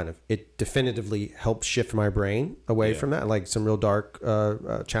it definitively helped shift my brain away from that, like some real dark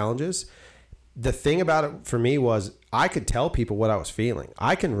challenges. The thing about it for me was I could tell people what I was feeling.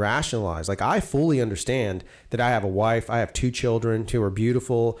 I can rationalize. Like, I fully understand that I have a wife. I have 2 children who are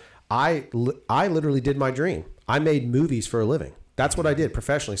beautiful. I literally did my dream. I made movies for a living. That's what I did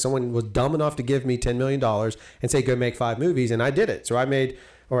professionally. Someone was dumb enough to give me $10 million and say, go make 5 movies. And I did it. So I made,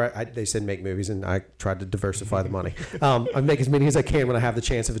 they said make movies, and I tried to diversify the money. I make as many as I can when I have the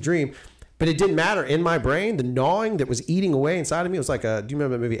chance of a dream. But it didn't matter. In my brain, the gnawing that was eating away inside of me was like do you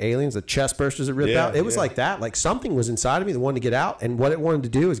remember the movie Aliens? The chest bursters that ripped out? It was like that. Like something was inside of me that wanted to get out. And what it wanted to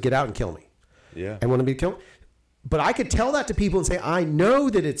do is get out and kill me. Yeah. And wanted me to kill me. But I could tell that to people and say, I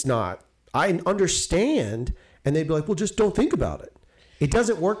know that it's not. I understand. And they'd be like, well, just don't think about it. It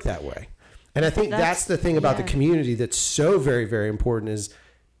doesn't work that way. And I think that's the thing about the community that's so very, very important is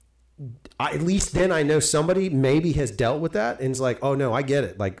at least then I know somebody maybe has dealt with that and is like, oh no, I get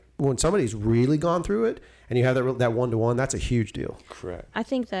it. Like when somebody's really gone through it and you have that one-to-one, that's a huge deal. Correct. I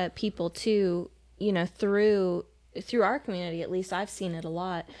think that people too, you know, through our community, at least I've seen it a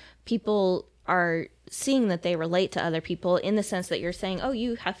lot, people are seeing that they relate to other people in the sense that you're saying, oh,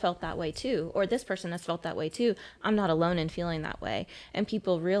 you have felt that way too, or this person has felt that way too. I'm not alone in feeling that way. And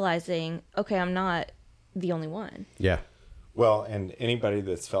people realizing, okay, I'm not the only one. Yeah. Well, and anybody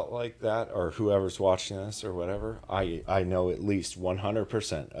that's felt like that or whoever's watching this or whatever, I know at least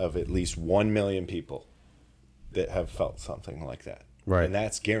 100% of at least 1 million people that have felt something like that. Right. And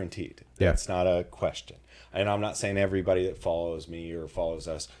that's guaranteed. Yeah. That's not a question. And I'm not saying everybody that follows me or follows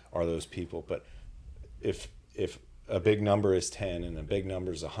us are those people, but if a big number is 10 and a big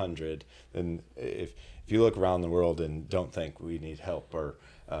number is 100, then if you look around the world and don't think we need help, or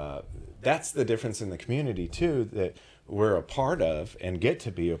that's the difference in the community too, that we're a part of and get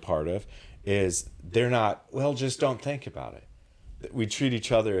to be a part of, is they're not, well, just don't think about it. We treat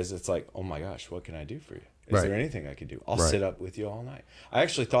each other as it's like, oh my gosh, what can I do for you? Is there anything I could do? I'll sit up with you all night. I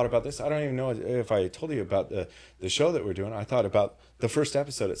actually thought about this. I don't even know if I told you about the show that we're doing. I thought about the first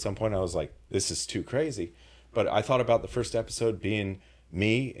episode at some point. I was like, this is too crazy. But I thought about the first episode being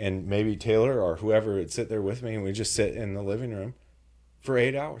me and maybe Taylor or whoever would sit there with me, and we just sit in the living room for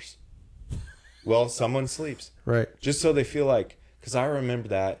 8 hours. Well, someone sleeps. Right. Just so they feel like, because I remember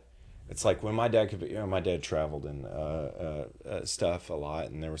that. It's like when my dad could be, my dad traveled and stuff a lot,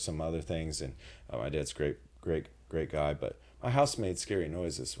 and there were some other things, and my dad's great guy, but my house made scary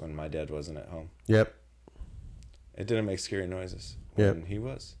noises when my dad wasn't at home. Yep. It didn't make scary noises when he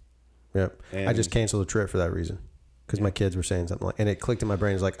was. Yep. And I just canceled a trip for that reason because my kids were saying something like, and it clicked in my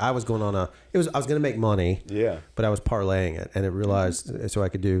brain. It was like I was going on I was going to make money. Yeah. But I was parlaying it, and it realized so I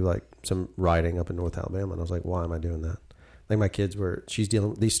could do like some riding up in North Alabama, and I was like, why am I doing that? Like my kids she's dealing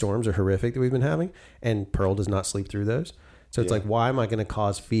with these storms are horrific that we've been having, and Pearl does not sleep through those. So it's like, why am I going to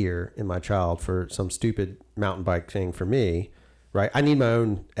cause fear in my child for some stupid mountain bike thing for me, right? I need my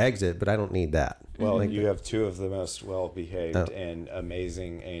own exit, but I don't need that. Well, you have two of the most well-behaved and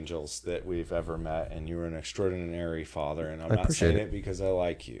amazing angels that we've ever met, and you're an extraordinary father, and I'm not saying it because I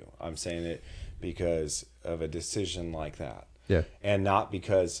like you. I'm saying it because of a decision like that. Yeah. And not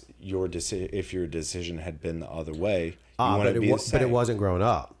because if your decision had been the other way, but it wasn't growing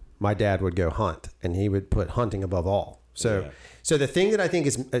up. My dad would go hunt, and he would put hunting above all. So the thing that I think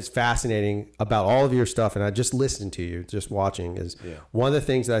is fascinating about all of your stuff, and I just listened to you, just watching, is one of the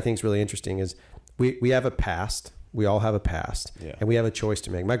things that I think is really interesting is we have a past. We all have a past, and we have a choice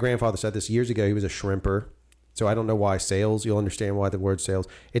to make. My grandfather said this years ago. He was a shrimper. So I don't know why sales. You'll understand why the word sales.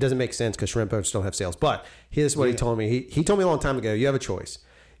 It doesn't make sense because shrimp boats don't have sales. But here's what he told me. He told me a long time ago, you have a choice.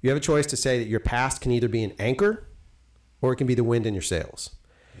 You have a choice to say that your past can either be an anchor or it can be the wind in your sails.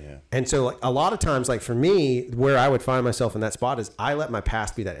 Yeah. And so like a lot of times, like for me, where I would find myself in that spot is I let my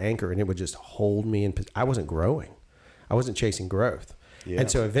past be that anchor, and it would just hold me in. I wasn't growing. I wasn't chasing growth. Yeah.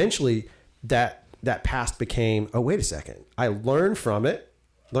 And so eventually that past became, oh, wait a second. I learned from it,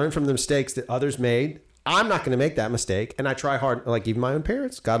 learned from the mistakes that others made. I'm not going to make that mistake. And I try hard, like even my own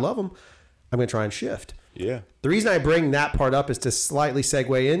parents, God love them. I'm going to try and shift. Yeah. The reason I bring that part up is to slightly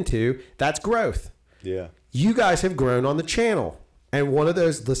segue into that's growth. Yeah. You guys have grown on the channel. And one of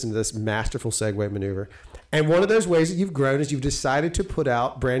those, listen to this masterful segue maneuver. And one of those ways that you've grown is you've decided to put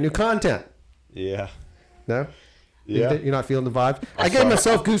out brand new content. Yeah. No? Yeah. You're not feeling the vibe? I gave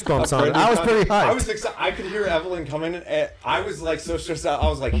myself goosebumps on it. I was pretty hyped. I was excited. I could hear Evelyn coming in. I was like so stressed out. I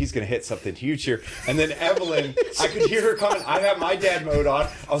was like, he's going to hit something huge here. And then Evelyn, I could hear her coming. I have my dad mode on.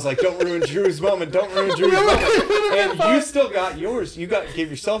 I was like, don't ruin Drew's moment. Don't ruin Drew's moment. And you still got yours. You gave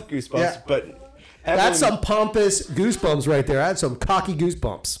yourself goosebumps. Yeah. But Evelyn, that's some pompous goosebumps right there. I had some cocky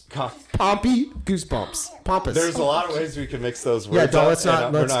goosebumps. Pompy goosebumps. Pompous. There's a lot of ways we can mix those words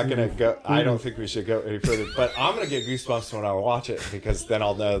up. We're not going to go. I don't think we should go any further. But I'm going to get goosebumps when I watch it, because then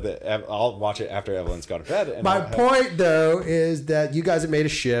I'll know that I'll watch it after Evelyn's gone to bed. And my point, though, is that you guys have made a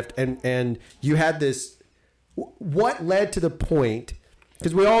shift, and you had this. What led to the point?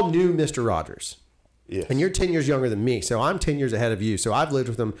 Because we all knew Mr. Rogers. Yes. And you're 10 years younger than me, so I'm 10 years ahead of you. So I've lived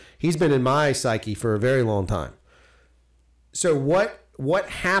with him. He's been in my psyche for a very long time. So what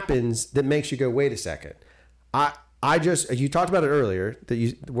happens that makes you go, wait a second? You talked about it earlier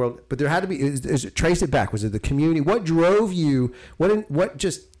but there had to be. Trace it back. Was it the community? What drove you? What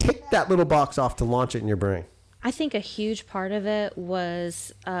just ticked that little box off to launch it in your brain? I think a huge part of it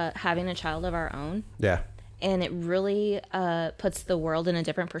was having a child of our own. Yeah. And it really puts the world in a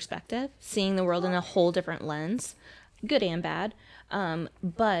different perspective, seeing the world in a whole different lens, good and bad.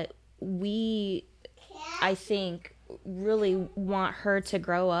 But I think, really want her to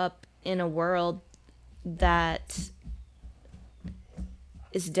grow up in a world that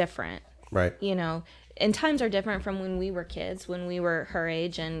is different. Right. You know, and times are different from when we were kids, when we were her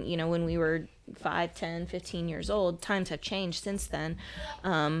age, and, you know, when we were 5, 10, 15 years old. Times have changed since then.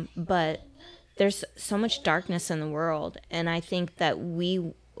 But there's so much darkness in the world, and I think that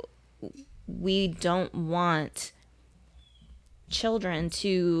we don't want children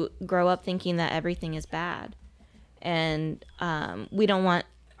to grow up thinking that everything is bad, and we don't want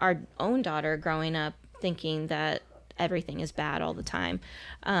our own daughter growing up thinking that everything is bad all the time.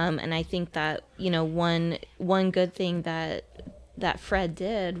 And I think that, you know, one good thing that Fred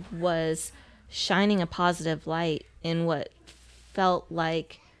did was shining a positive light in what felt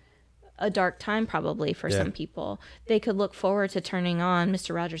like a dark time probably for some people. They could look forward to turning on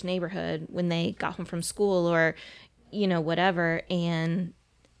Mr. Rogers' Neighborhood when they got home from school, or, you know, whatever, and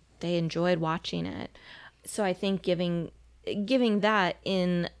they enjoyed watching it. So I think giving that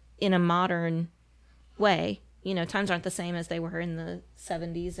in a modern way, times aren't the same as they were in the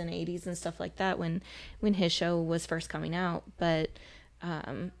 70s and 80s and stuff like that when his show was first coming out. But I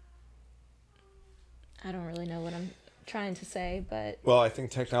don't really know what I'm trying to say, but... Well, I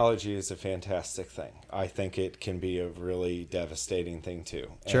think technology is a fantastic thing. I think it can be a really devastating thing,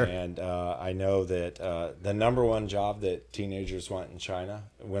 too. Sure. And I know that the number one job that teenagers want in China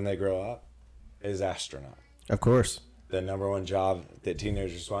when they grow up is astronaut. Of course. The number one job that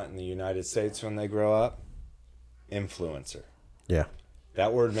teenagers want in the United States when they grow up, influencer. Yeah.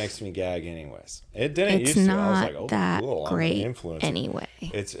 That word makes me gag anyways. It didn't It's used to. not I was like, oh, that cool, great I'm an influencer. anyway.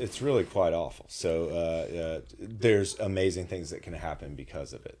 It's really quite awful. So there's amazing things that can happen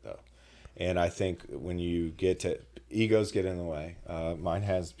because of it, though. And I think when you get to egos get in the way, mine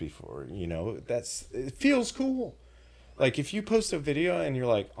has before. It feels cool. Like if you post a video and you're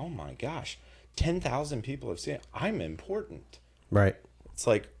like, oh my gosh, 10,000 people have seen it. I'm important. Right. It's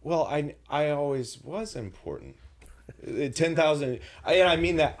like, well, I always was important. 10,000, and I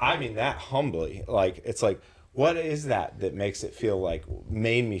mean that humbly. Like, it's like, what is that makes it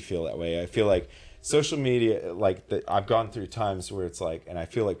made me feel that way? I feel like social media, I've gone through times where it's like, and I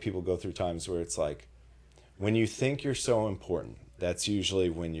feel like people go through times where it's like, when you think you're so important, that's usually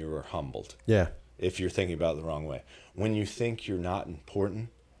when you were humbled. Yeah. If you're thinking about it the wrong way. When you think you're not important,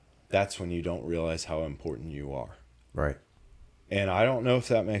 that's when you don't realize how important you are. Right. And I don't know if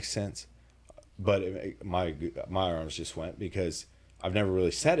that makes sense, but my arms just went because I've never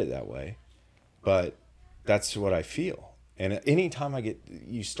really said it that way, but that's what I feel. And anytime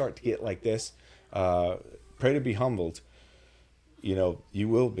you start to get like this, pray to be humbled. You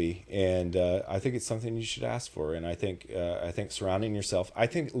will be, and I think it's something you should ask for. And I think surrounding yourself. I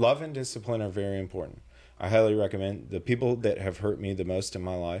think love and discipline are very important. I highly recommend. The people that have hurt me the most in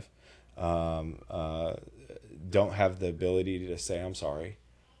my life don't have the ability to say I'm sorry,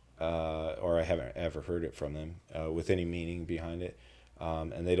 or I haven't ever heard it from them with any meaning behind it,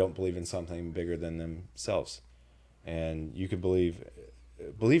 and they don't believe in something bigger than themselves. And you could believe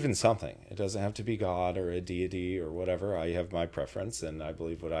in something. It doesn't have to be God or a deity or whatever. I have my preference and I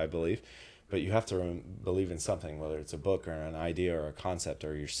believe what I believe, but you have to believe in something, whether it's a book or an idea or a concept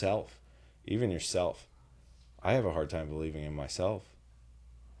or yourself, even yourself. I have a hard time believing in myself,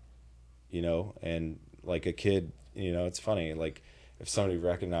 and like a kid, it's funny, like if somebody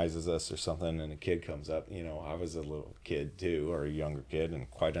recognizes us or something and a kid comes up, I was a little kid too, or a younger kid, and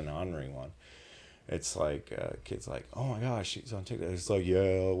quite an honoring one. It's like, kid's like, oh my gosh, he's on TikTok. It's like,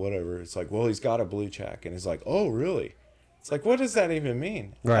 yeah, whatever. It's like, well, he's got a blue check. And he's like, oh, really? It's like, what does that even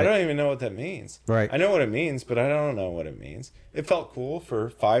mean? Right. I don't even know what that means. Right. I know what it means, but I don't know what it means. It felt cool for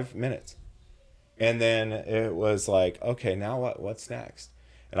 5 minutes. And then it was like, okay, now what? What's next?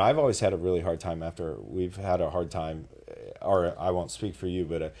 And I've always had a really hard time after we've had a hard time, or I won't speak for you,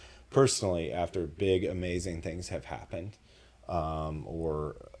 but personally, after big, amazing things have happened,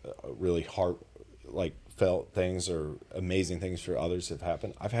 or really felt things or amazing things for others have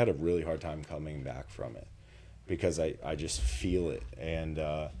happened, I've had a really hard time coming back from it because I just feel it. And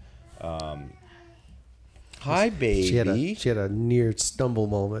hi, baby. She had a near stumble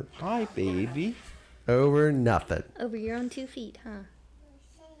moment. Hi, baby. Over nothing. Over your own 2 feet, huh?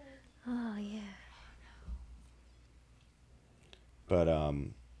 Oh, yeah. But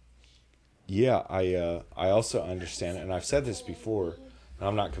yeah, I also understand, and I've said this before, and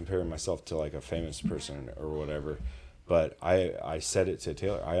I'm not comparing myself to like a famous person or whatever, but I said it to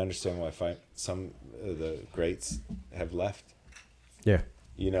Taylor. I understand why some of the greats have left. Yeah.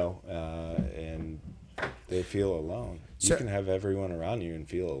 And they feel alone. You can have everyone around you and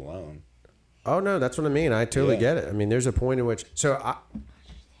feel alone. Oh no, that's what I mean. I totally get it. I mean, there's a point in which,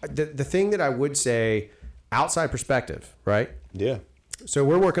 the thing that I would say, outside perspective, right? Yeah. So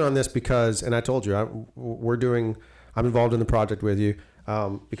we're working on this because, and I told you, I'm involved in the project with you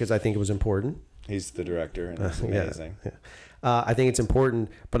because I think it was important. He's the director, and it's amazing. Yeah. I think it's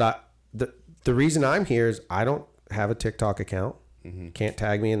important, but the reason I'm here is I don't have a TikTok account. Mm-hmm. Can't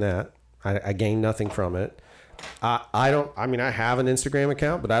tag me in that. I gain nothing from it. I have an Instagram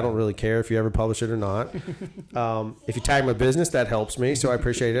account, but I don't really care if you ever publish it or not. If you tag my business, that helps me. So I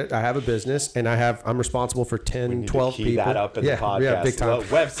appreciate it. I have a business and I'm responsible for 10, 12 people. That up in the podcast. Yeah, big time.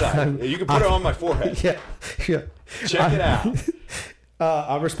 Website. You can put it on my forehead. Yeah. Check it out.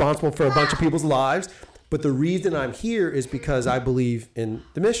 I'm responsible for a bunch of people's lives. But the reason I'm here is because I believe in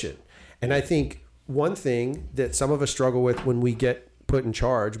the mission. And I think one thing that some of us struggle with when we get put in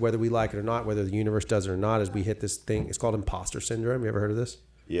charge, whether we like it or not, whether the universe does it or not, is we hit this thing. It's called imposter syndrome. You ever heard of this?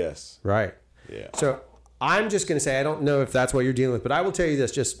 Yes. Right. Yeah. So I'm just going to say, I don't know if that's what you're dealing with, but I will tell you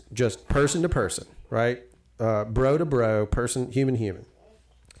this, just person to person, right? Bro to bro, person, human.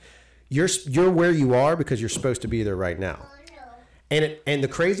 you're where you are because you're supposed to be there right now. And the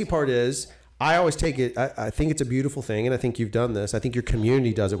crazy part is, I always take it, I think it's a beautiful thing, and I think you've done this. I think your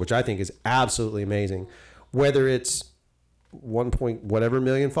community does it, which I think is absolutely amazing. Whether it's 1 point whatever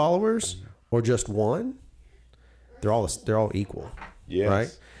million followers or just one, they're all equal. Yes.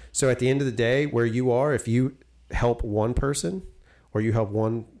 Right? So at the end of the day, where you are, if you help one person or you help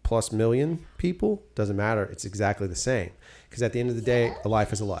 1+ million people, doesn't matter. It's exactly the same. Because at the end of the day, a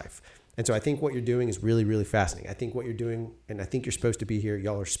life is a life. And so I think what you're doing is really, really fascinating. I think what you're doing, and I think you're supposed to be here.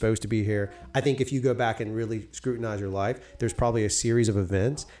 Y'all are supposed to be here. I think if you go back and really scrutinize your life, there's probably a series of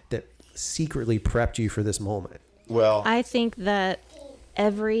events that secretly prepped you for this moment. Well, I think that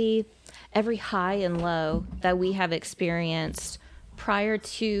every high and low that we have experienced prior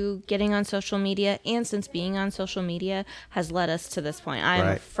to getting on social media and since being on social media has led us to this point. I'm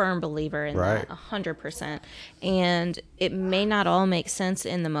a firm believer in that, 100%. And it may not all make sense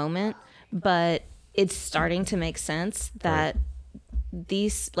in the moment, but it's starting to make sense that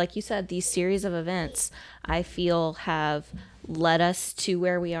these, like you said, these series of events, I feel have led us to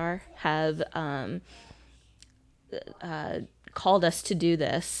where we are, have called us to do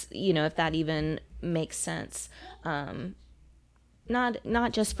this, if that even makes sense.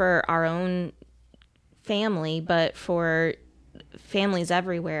 Not just for our own family, but for families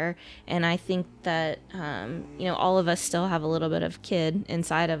everywhere. And I think that, all of us still have a little bit of kid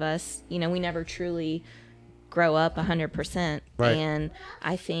inside of us. We never truly grow up 100%. Right. And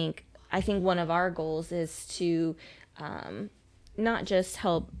I think one of our goals is to not just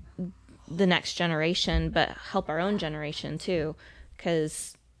help the next generation, but help our own generation too,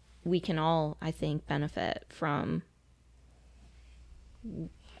 because we can all, I think, benefit from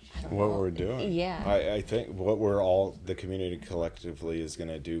what we're doing. Yeah. I think what the community collectively is going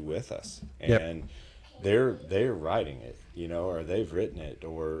to do with us. And they're writing it, or they've written it,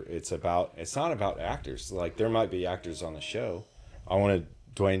 or it's not about actors. Like, there might be actors on the show. I wanted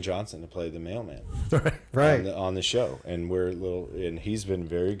Dwayne Johnson to play the mailman right on the show, and and he's been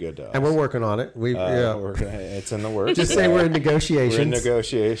very good to us. And we're working on it. It's in the works. Just say we're in negotiations. We're in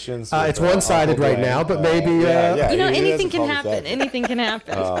negotiations. It's one-sided right now, but maybe anything can happen. Anything can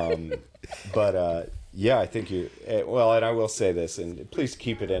happen. I think and I will say this, and please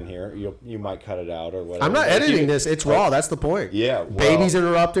keep it in here. You might cut it out or whatever. I'm not editing this. It's raw. That's the point. Yeah. Babies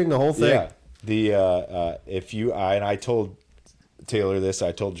interrupting the whole thing. Yeah. I told Taylor this,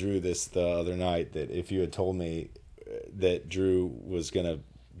 I told Drew this the other night, that if you had told me that Drew was going to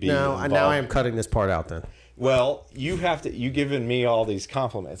be involved, now I am cutting this part out then. Well, you've given me all these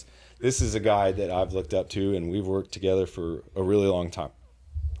compliments. This is a guy that I've looked up to, and we've worked together for a really long time.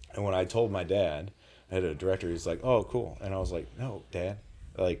 And when I told my dad, I had a director, he's like, "Oh, cool." And I was like, "No, Dad,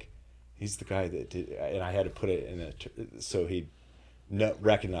 like, he's the guy that did," and I had to put it in so he'd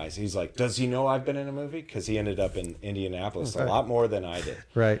recognize. He's like, "Does he know I've been in a movie?" Because he ended up in Indianapolis a lot more than I did.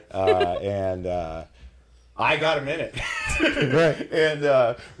 Right. And I got him in it. Right.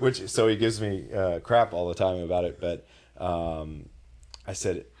 And so he gives me crap all the time about it. But I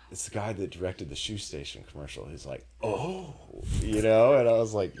said, "It's the guy that directed the Shoe Station commercial." He's like, "Oh," and I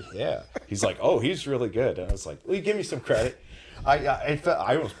was like, "Yeah." He's like, "Oh, he's really good." And I was like, "Will you give me some credit?"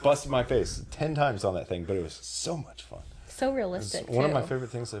 I almost busted my face 10 times on that thing, but it was so much fun. So realistic. It's one of my favorite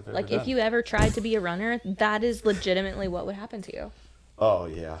things I've ever done. If you ever tried to be a runner, that is legitimately what would happen to you. Oh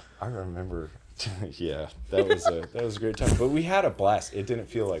yeah, I remember. Yeah, that was a great time. But we had a blast. It didn't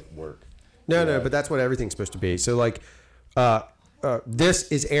feel like work. No, but that's what everything's supposed to be. So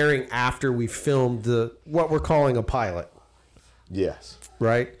this is airing after we filmed what we're calling a pilot. Yes.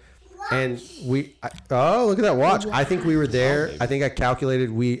 Right. And look at that watch. I think we were there. I think I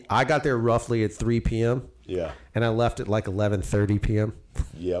calculated I got there roughly at 3 p.m. Yeah. And I left at like 11:30 p.m.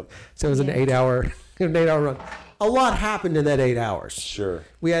 Yep. So it was an 8-hour run. A lot happened in that 8 hours. Sure.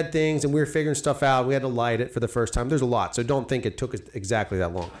 We had things and we were figuring stuff out. We had to light it for the first time. There's a lot. So don't think it took us exactly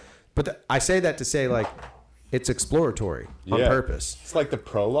that long. But I say that to say, like, it's exploratory on purpose. It's like the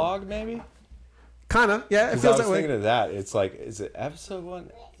prologue, maybe? Kind of. Yeah, it feels that way. I was thinking of that. It's like, is it episode 1?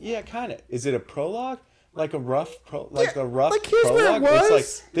 Yeah, kind of. Is it a prologue? Like a rough prologue? Like here's where it was.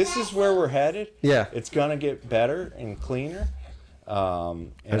 It's like, this is where we're headed. Yeah. It's going to get better and cleaner. I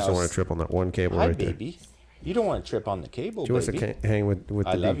just don't want to trip on that one cable right there. Baby. You don't want to trip on the cable, she baby. She wants to hang with the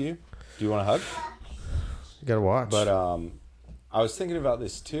I love you. Do you want a hug? You got to watch. But I was thinking about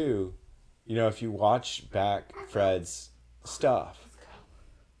this too. If you watch back Fred's stuff,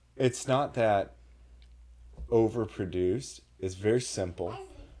 it's not that overproduced. It's very simple.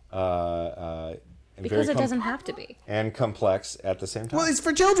 Because it doesn't have to be. And complex at the same time. Well, it's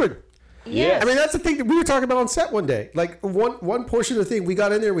for children. Yes. I mean, that's the thing that we were talking about on set one day. Like one portion of the thing, we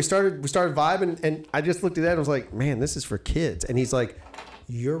got in there, we started vibing, and I just looked at that and was like, man, this is for kids. And he's like,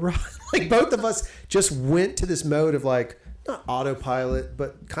 you're right. Like both of us just went to this mode of like, not autopilot,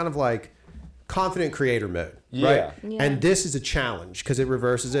 but kind of like confident creator mode. Right? Yeah. And this is a challenge because it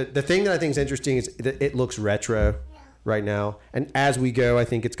reverses it. The thing that I think is interesting is that it looks retro right now. And as we go, I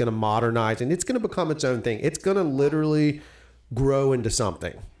think it's going to modernize and it's going to become its own thing. It's going to literally grow into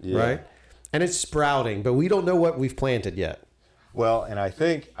something, right? And it's sprouting, but we don't know what we've planted yet. Well, and I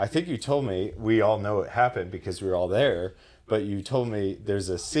think you told me, we all know it happened because we were all there, but you told me there's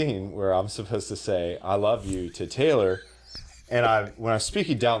a scene where I'm supposed to say, I love you to Taylor. And when I was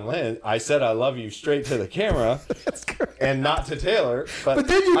speaking downwind, I said I love you straight to the camera. That's correct. And not to Taylor. But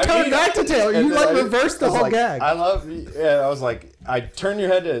then you turned back to Taylor. You like reversed the whole gag. I love you. And I was like, I turn your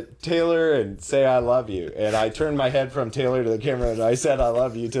head to Taylor and say I love you. And I turned my head from Taylor to the camera and I said I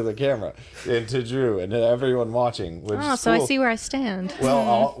love you to the camera and to Drew and to everyone watching. Which is so cool. I see where I stand.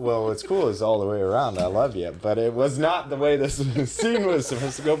 Well, what's cool is all the way around. I love you. But it was not the way this scene was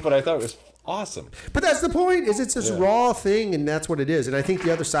supposed to go. But I thought it was awesome. But that's the point, is it's this raw thing, and that's what it is. And I think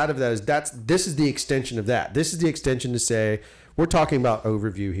the other side of that is this is the extension of that. This is the extension to say, we're talking about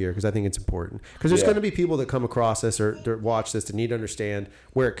overview here because I think it's important. Because there's going to be people that come across this or watch this that need to understand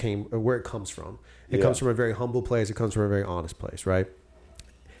where it comes from. It comes from a very humble place. It comes from a very honest place, right?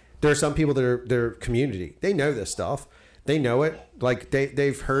 There are some people that they're community. They know this stuff. They know it. Like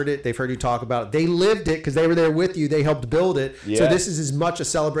they've heard it. They've heard you talk about it. They lived it because they were there with you. They helped build it. Yeah. So this is as much a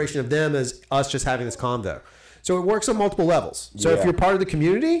celebration of them as us just having this convo. So it works on multiple levels. So if you're part of the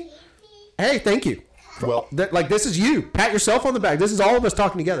community, hey, thank you. Well, like this is you. Pat yourself on the back. This is all of us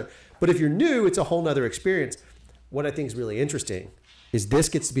talking together. But if you're new, it's a whole nother experience. What I think is really interesting is this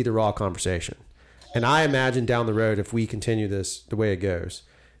gets to be the raw conversation. And I imagine down the road, if we continue this the way it goes,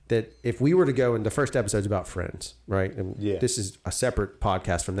 that if we were to go in the first episode's about friends, right? And this is a separate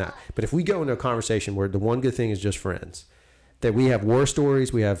podcast from that. But if we go into a conversation where the one good thing is just friends, that we have war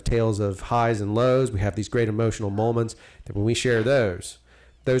stories, we have tales of highs and lows, we have these great emotional moments, that when we share those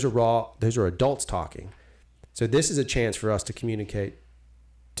are raw, those are adults talking. So this is a chance for us to communicate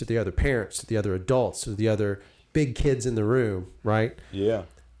to the other parents, to the other adults, to the other big kids in the room, right? Yeah.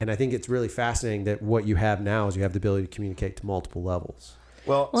 And I think it's really fascinating that what you have now is you have the ability to communicate to multiple levels.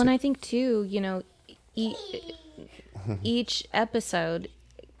 Well, and I think too, each episode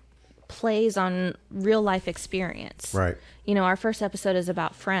plays on real life experience. Right. Our first episode is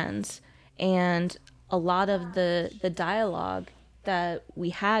about friends, and a lot of the dialogue that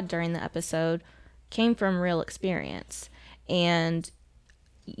we had during the episode came from real experience. And,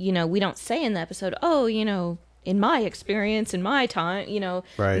 we don't say in the episode, in my experience, in my time,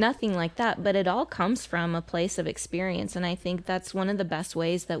 nothing like that. But it all comes from a place of experience. And I think that's one of the best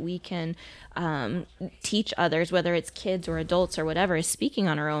ways that we can teach others, whether it's kids or adults or whatever, is speaking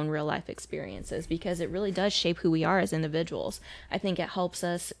on our own real life experiences, because it really does shape who we are as individuals. I think it helps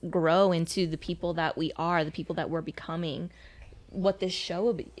us grow into the people that we are, the people that we're becoming, what this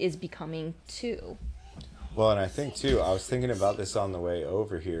show is becoming too. Well, and I think too, I was thinking about this on the way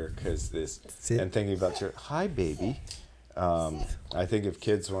over here and thinking about hi baby. I think if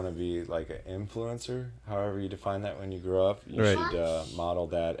kids want to be like an influencer, however you define that when you grow up, you should model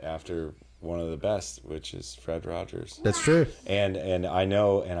that after one of the best, which is Fred Rogers. That's true. And I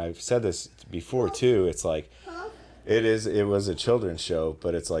know, and I've said this before too, it's like, it was a children's show,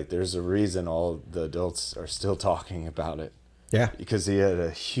 but it's like, there's a reason all the adults are still talking about it. Yeah. Because he had a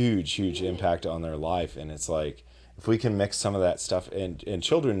huge, huge impact on their life. And it's like, if we can mix some of that stuff, and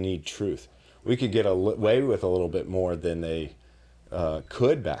children need truth. We could get away with a little bit more than they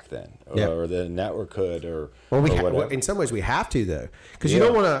could back then, or the network could, or whatever. In some ways we have to, though. Because you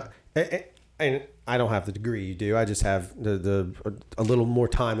don't want to, and I don't have the degree you do. I just have a little more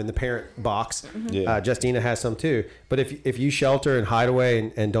time in the parent box. Mm-hmm. Yeah. Justina has some too. But if you shelter and hide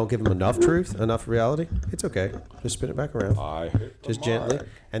away and don't give them enough truth, enough reality, it's okay. Just spin it back around. Just gently.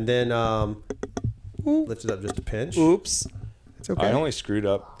 And then lift it up just a pinch. Oops. It's okay. I only screwed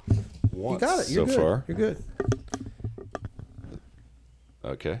up once you got it. You're so good. far. You're good.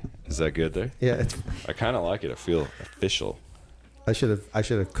 Okay. Is that good there? Yeah. I kind of like it. I feel official. I should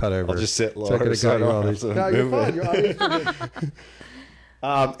have cut over. I'll just sit lower. So I could have got you all these. No, you're fine. You're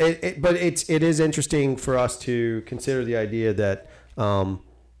good. But it is interesting for us to consider the idea that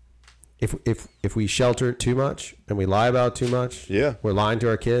if we shelter it too much and we lie about it too much, we're lying to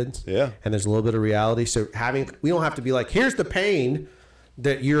our kids. Yeah. And there's a little bit of reality. So we don't have to be like, here's the pain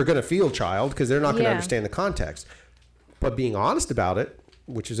that you're going to feel, child, because they're not going to understand the context. But being honest about it,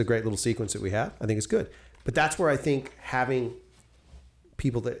 which is a great little sequence that we have, I think is good. But that's where I think having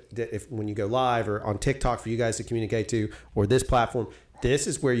people that if when you go live or on TikTok for you guys to communicate to, or this platform, this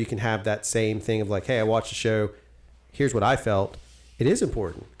is where you can have that same thing of like, hey, I watched the show. Here's what I felt. It is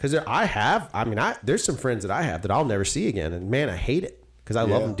important because there's some friends that I have that I'll never see again. And man, I hate it because I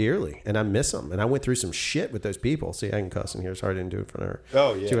love them dearly and I miss them. And I went through some shit with those people. See, I can cuss in here. Sorry I didn't do it in front of her.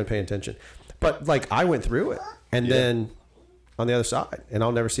 Oh, yeah. She wasn't paying attention. But like I went through it and then on the other side, and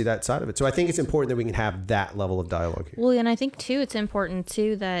I'll never see that side of it. So I think it's important that we can have that level of dialogue here. Well, and I think too, it's important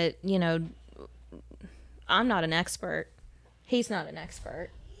too that, I'm not an expert. He's not an expert.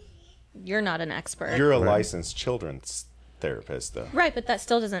 You're not an expert. You're a licensed children's therapist, though. Right, but that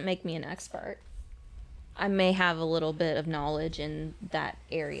still doesn't make me an expert. I may have a little bit of knowledge in that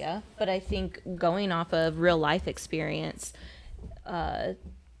area, but I think going off of real life experience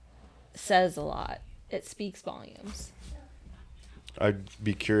says a lot. It speaks volumes. I'd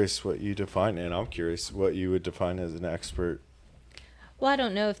be curious what you define, and I'm curious what you would define as an expert. Well, I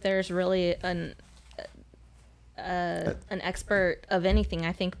don't know if there's really an expert of anything.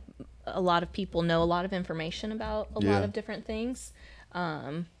 I think a lot of people know a lot of information about a lot of different things,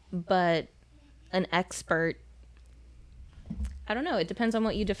 but an expert, I don't know. It depends on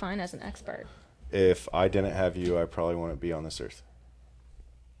what you define as an expert. If I didn't have you, I probably wouldn't be on this earth.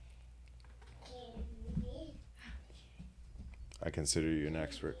 I consider you an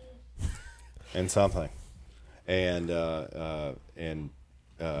expert in something, and I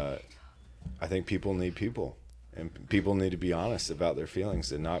think people need people, and people need to be honest about their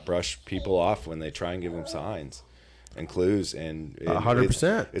feelings and not brush people off when they try and give them signs and clues. And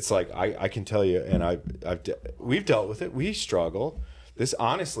 100%. It's like I can tell you, and we've dealt with it. We struggle. This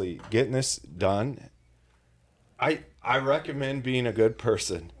honestly, getting this done. I recommend being a good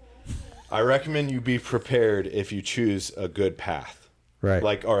person. I recommend you be prepared if you choose a good path,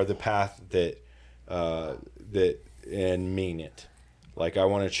 right? Or the path that and mean it. Like I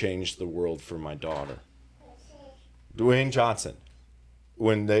want to change the world for my daughter. Dwayne Johnson,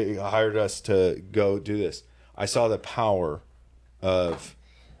 when they hired us to go do this, I saw the power of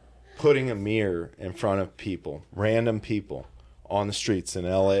putting a mirror in front of people, random people on the streets in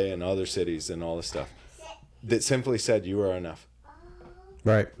LA and other cities and all this stuff that simply said, "You are enough."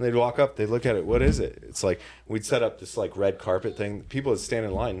 Right. They'd walk up, they'd look at it. What is it? It's like we'd set up this like red carpet thing. People would stand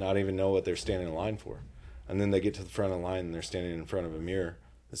in line, not even know what they're standing in line for. And then they get to the front of the line and they're standing in front of a mirror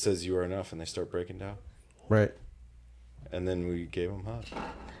that says you are enough, and they start breaking down. Right. And then we gave them hugs.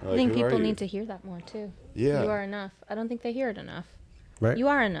 I think people need to hear that more too. Yeah. You are enough. I don't think they hear it enough. Right. You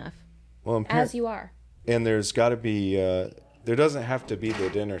are enough. Well, as you are. And there's got to be, there doesn't have to be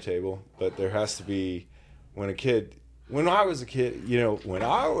the dinner table, but there has to be when I was a kid, when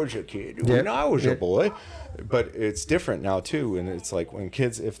I was a boy, but it's different now too. And it's like when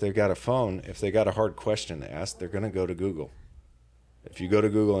kids, if they've got a phone, if they got a hard question to ask, they're going to go to Google. If you go to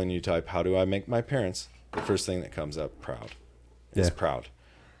Google and you type, "How do I make my parents?" the first thing that comes up, proud. Is proud.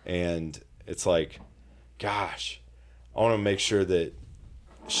 And it's like, gosh, I want to make sure that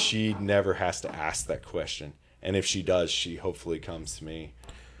she never has to ask that question. And if she does, she hopefully comes to me.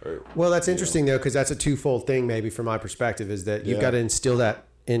 Well, that's interesting though, because that's a twofold thing. Maybe from my perspective, is that you've got to instill that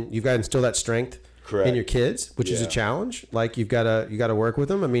strength in your kids, which is a challenge. Like you got to work with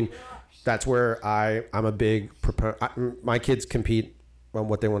them. I mean, that's where I'm a big proponent. My kids compete on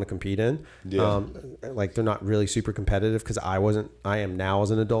what they want to compete in. Yeah. Like they're not really super competitive because I am now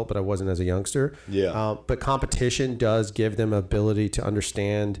as an adult, but I wasn't as a youngster. Yeah. But competition does give them ability to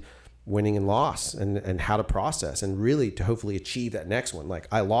understand winning and loss and how to process and really to hopefully achieve that next one. Like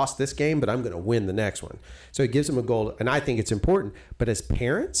I lost this game, but I'm going to win the next one. So it gives them a goal. And I think it's important, but as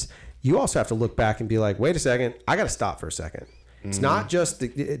parents, you also have to look back and be like, wait a second, I got to stop for a second. It's not just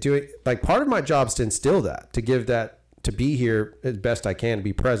doing like part of my job is to instill that, to give that, to be here as best I can, to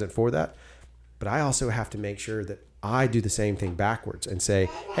be present for that. But I also have to make sure that I do the same thing backwards and say,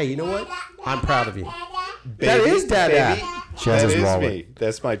 hey, you know what? I'm proud of you. Baby, that is Dada. That is me.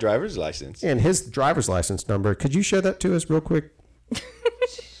 That's my driver's license. And his driver's license number. Could you show that to us real quick?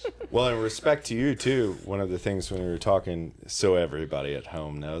 Well, in respect to you, too, one of the things when we were talking, so everybody at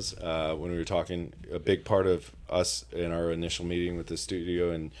home knows, when we were talking, a big part of us in our initial meeting with the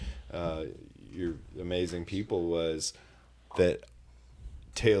studio and your amazing people was that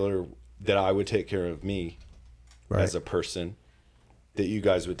Taylor, that I would take care of me as a person, that you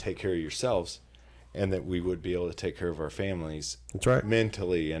guys would take care of yourselves, and that we would be able to take care of our families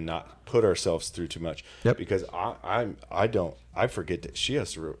mentally and not put ourselves through too much. Yep. Because I forget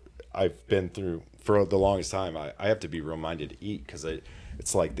that I've been through for the longest time. I have to be reminded to eat because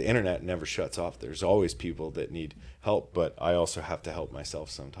it's like the internet never shuts off. There's always people that need help, but I also have to help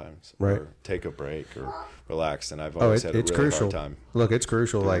myself sometimes, or take a break or relax. And I've always had a really hard time. Look, it's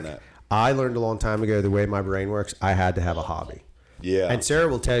crucial. Like I learned a long time ago, the way my brain works, I had to have a hobby. Yeah. And Sarah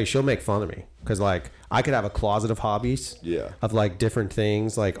will tell you, she'll make fun of me because like I could have a closet of hobbies. Yeah. Of like different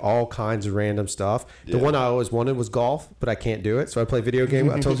things, like all kinds of random stuff. The one I always wanted was golf, but I can't do it. So I play video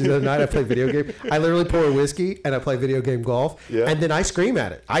game. I told you the other night I play video game. I literally pour a whiskey and I play video game golf. Yeah. And then I scream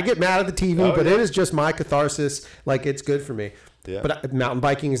at it. I get mad at the TV, but it is just my catharsis. Like it's good for me. Yeah. But mountain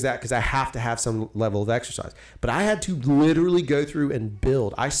biking is that because I have to have some level of exercise. But I had to literally go through and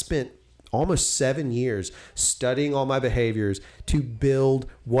build. I spent almost 7 years studying all my behaviors to build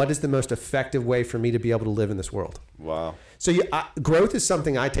what is the most effective way for me to be able to live in this world. Wow. So growth is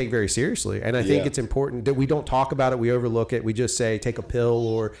something I take very seriously. And I think it's important that we don't talk about it. We overlook it. We just say, take a pill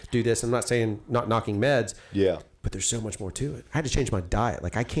or do this. I'm not saying not knocking meds. Yeah. But there's so much more to it. I had to change my diet.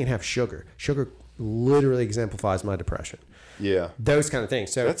 Like I can't have sugar. Sugar literally exemplifies my depression. Yeah. Those kind of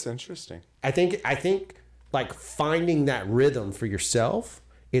things. So that's interesting. I think like finding that rhythm for yourself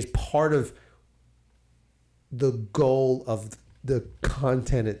is part of the goal of the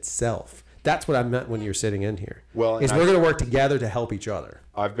content itself. That's what I meant when you're sitting in here. Well, we're going to work together to help each other.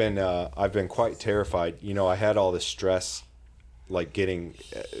 I've been quite terrified. You know, I had all this stress, like getting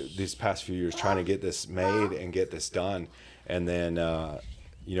these past few years trying to get this made and get this done, and then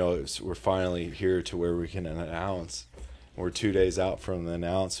you know we're finally here to where we can announce. We're 2 days out from the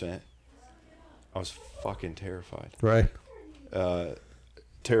announcement. I was fucking terrified. Right.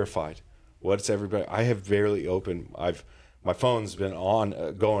 Terrified. What's everybody? I have barely opened. My phone's been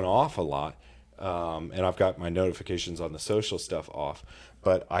on, going off a lot, and I've got my notifications on the social stuff off,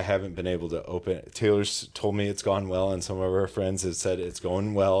 but I haven't been able to open it. Taylor's told me it's gone well, and some of our friends have said it's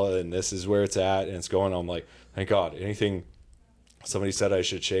going well, and this is where it's at, and it's going. I'm like, thank God. Anything. Somebody said I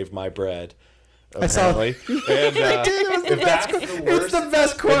should shave my bread. Apparently. And it's the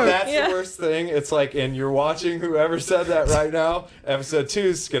best quote. If that's the worst thing, it's like, and you're watching whoever said that right now. Episode 2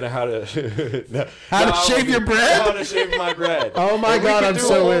 is gonna how to shave your bread. How to shave my bread. Oh my God, I'm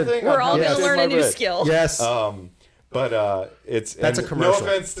so in. We're all gonna learn a new skill. Yes. But that's a commercial. No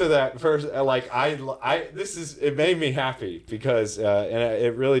offense to that first. Like it made me happy because and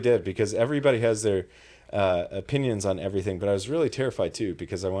it really did because everybody has their opinions on everything, but I was really terrified too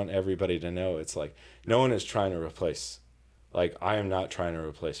because I want everybody to know it's like no one is trying to replace. Like I am not trying to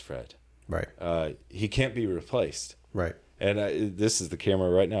replace Fred. Right. He can't be replaced. Right. And this is the camera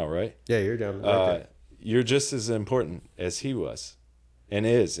right now, right? Yeah, you're down. Right you're just as important as he was, and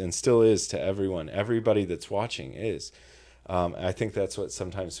is, and still is to everyone. Everybody that's watching is. I think that's what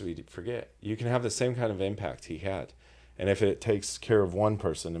sometimes we forget. You can have the same kind of impact he had, and if it takes care of one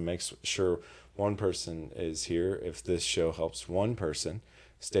person and makes sure one person is here, if this show helps one person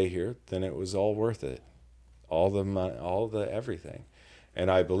stay here, then it was all worth it. All the money, all the everything. And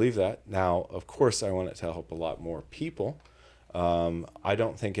I believe that. Now, of course, I want it to help a lot more people. I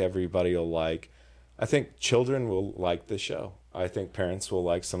don't think everybody will I think children will like the show. I think parents will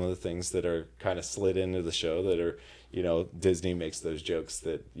like some of the things that are kind of slid into the show that are, you know, Disney makes those jokes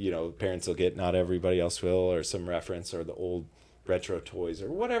that, you know, parents will get, not everybody else will, or some reference, or the old retro toys, or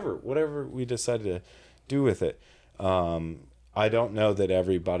whatever we decide to do with it. I don't know that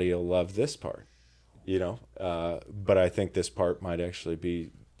everybody will love this part, you know, but I think this part might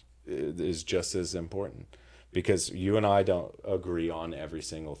actually is just as important because you and I don't agree on every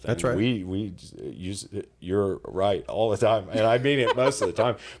single thing. That's right. We use you're right all the time, and I mean it most of the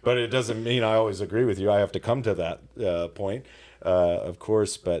time, but it doesn't mean I always agree with you. I have to come to that point, of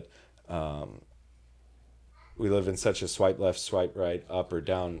course, but we live in such a swipe left, swipe right, up or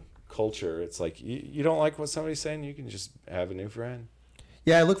down culture. It's like you don't like what somebody's saying, you can just have a new friend.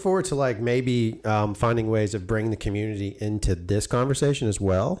 Yeah, I look forward to like maybe finding ways of bringing the community into this conversation as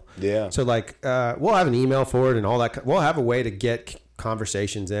well. Yeah. So like we'll have an email for it and all that. We'll have a way to get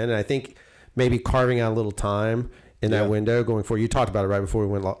conversations in, and I think maybe carving out a little time in that window going forward. You talked about it right before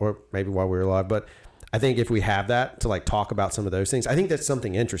we went, or maybe while we were live, but I think if we have that to like talk about some of those things, I think that's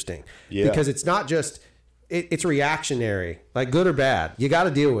something interesting. Yeah. Because it's not just it's reactionary, like good or bad. You got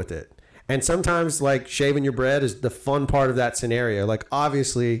to deal with it. And sometimes like shaving your bread is the fun part of that scenario. Like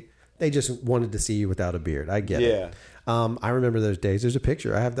obviously they just wanted to see you without a beard. I get it. I remember those days. There's a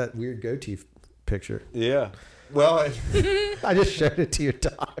picture. I have that weird goatee picture. Yeah. Well, I just showed it to your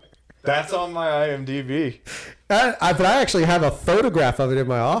daughter. That's on my IMDb. But I actually have a photograph of it in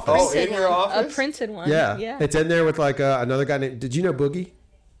my office. Oh, in your office? A printed one. Yeah. It's in there with like another guy named, did you know Boogie?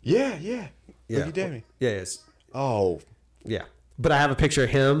 Yeah. Boogie Dammy. Yeah, it's. Oh. Yeah. but I have a picture of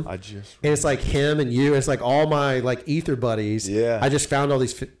him. And it's like him and you. It's like all my like ether buddies. Yeah. I just found all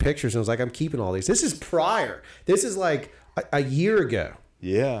these pictures and I was like, I'm keeping all these. This is prior. This is like a year ago.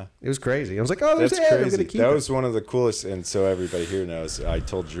 Yeah. It was crazy. I was like, oh, that's crazy. I'm gonna keep that it. was one of the coolest. And so everybody here knows, I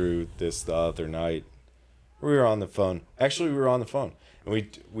told Drew this the other night. We were on the phone. Actually, we were on the phone. And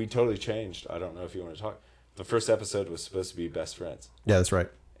we totally changed. I don't know if you want to talk. The first episode was supposed to be best friends. Yeah, that's right.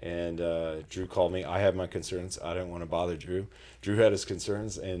 And Drew called me. I had my concerns. I didn't want to bother Drew. Drew had his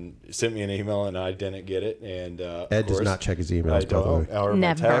concerns and sent me an email, and I didn't get it. And Ed does not check his emails, by the way. Or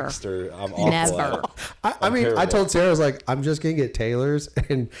my text, or I'm awful at it. I told Sarah, I was like, I'm just gonna get Taylor's,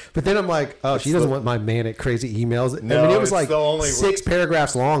 but then I'm like, oh, she doesn't want my manic, crazy emails. No, I mean, it was like 6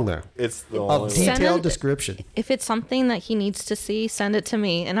 paragraphs long though. It's the of detailed description. If it's something that he needs to see, send it to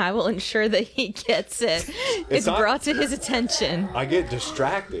me, and I will ensure that he gets it. It's brought to his attention. I get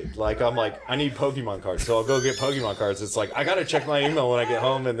distracted. Like, I'm like, I need Pokemon cards, so I'll go get Pokemon cards. It's like, I gotta check my email when I get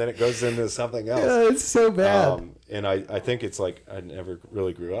home, and then it goes into something else. Yeah, it's so bad. And I think it's like I never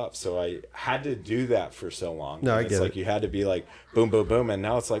really grew up, so I had to do that for so long. No, and it's like you had to be like boom, boom, boom, and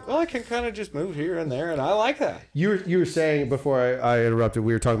now it's like, well, I can kind of just move here and there, and I like that. You were saying before I interrupted,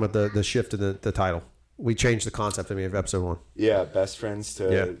 we were talking about the shift in the title. We changed the concept of episode 1. Yeah, best friends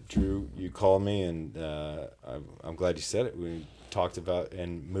to Drew. You called me, and I'm glad you said it. We talked about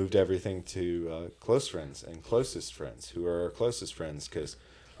and moved everything to close friends and closest friends, who are our closest friends, because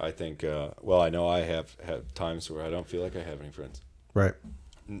I think, I know I have times where I don't feel like I have any friends. Right.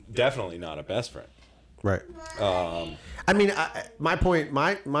 Definitely not a best friend. Right. I mean, my point,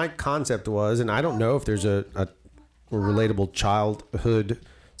 my concept was, and I don't know if there's a relatable childhood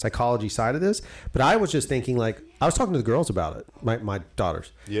psychology side of this, but I was just thinking, like, I was talking to the girls about it, my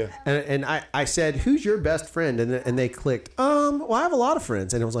daughters. Yeah. And I said, who's your best friend? And they clicked, well, I have a lot of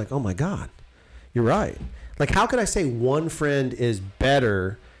friends. And it was like, oh my God, you're right. Like, how could I say one friend is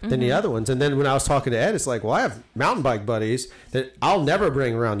better than the other ones? And then when I was talking to Ed, it's like, well, I have mountain bike buddies that I'll never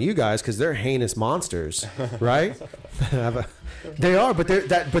bring around you guys because they're heinous monsters, right? They are, but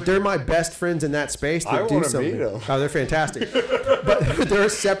they're my best friends in that space that do something. Meet them. Oh, they're fantastic. but they're a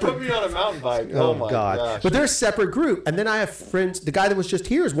separate. Put me on a mountain bike. Oh my gosh. But they're a separate group. And then I have friends. The guy that was just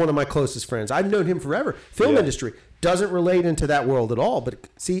here is one of my closest friends. I've known him forever. Film industry. Doesn't relate into that world at all. But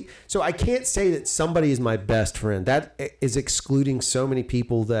see, so I can't say that somebody is my best friend. That is excluding so many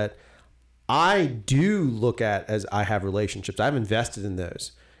people that I do look at as I have relationships. I've invested in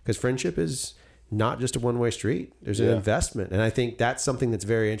those because friendship is not just a one-way street. There's an investment. And I think that's something that's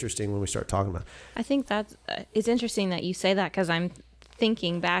very interesting when we start talking about it. I think that's it's interesting that you say that, because I'm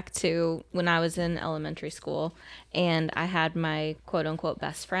thinking back to when I was in elementary school and I had my quote-unquote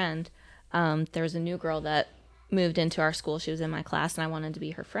best friend. There was a new girl that moved into our school. She was in my class and I wanted to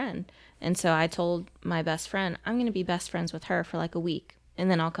be her friend. And so I told my best friend, I'm going to be best friends with her for like a week, and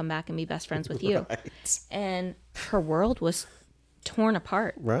then I'll come back and be best friends with you. Right. And her world was torn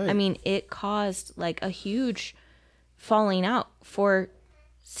apart. Right. I mean, it caused like a huge falling out for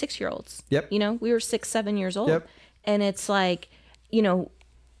 6-year-olds. Yep. You know, we were 6, 7 years old. Yep. And it's like, you know,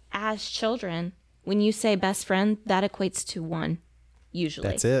 as children, when you say best friend, that equates to one, usually.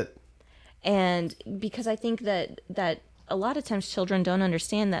 That's it. And because I think that a lot of times children don't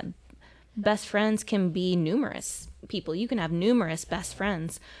understand that best friends can be numerous people. You can have numerous best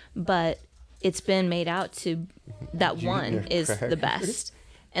friends, but it's been made out to that one is the best.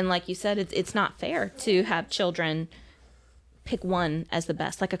 And like you said, it's not fair to have children pick one as the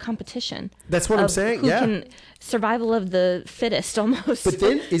best, like a competition. That's what I'm saying. Survival of the fittest almost. But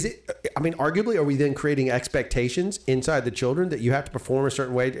then arguably, are we then creating expectations inside the children that you have to perform a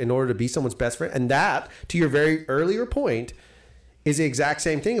certain way in order to be someone's best friend? And that, to your very earlier point, is the exact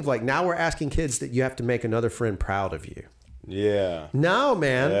same thing of like, now we're asking kids that you have to make another friend proud of you. Yeah. No,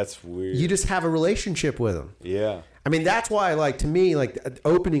 man. That's weird. You just have a relationship with them. Yeah. I mean, that's why, like, to me, like,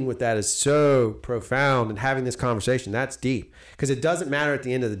 opening with that is so profound, and having this conversation, that's deep. Because it doesn't matter at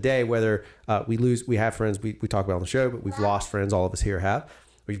the end of the day whether we have friends, we talk about on the show, but we've lost friends, all of us here have.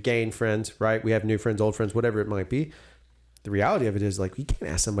 We've gained friends, right? We have new friends, old friends, whatever it might be. The reality of it is, like, you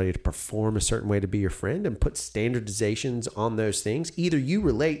can't ask somebody to perform a certain way to be your friend and put standardizations on those things. Either you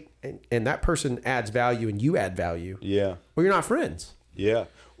relate and that person adds value and you add value. Yeah. Or you're not friends. Yeah.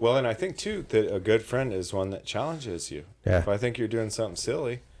 Well, and I think, too, that a good friend is one that challenges you. Yeah. If I think you're doing something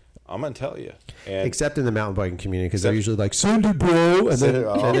silly, I'm going to tell you. And except in the mountain biking community, because they're usually like, Sunday, bro. And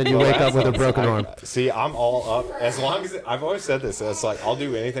then you wake up with a broken arm. See, I'm all up. As long as, I've always said this, it's like, I'll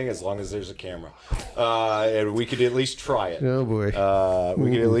do anything as long as there's a camera. And we could at least try it. Oh, boy. We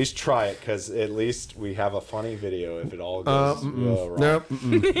could at least try it, because at least we have a funny video if it all goes wrong. Nope.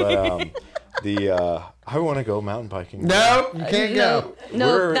 I want to go mountain biking. No, you can't go.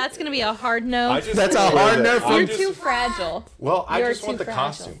 No, that's gonna be a hard no. That's a hard no for You're too fragile. Well, I You're just want too the fragile.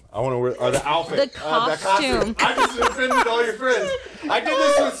 costume. I want to wear the outfit. The costume. I just offended all your friends. I did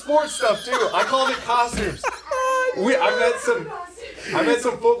this with sports stuff too. I called it costumes. I met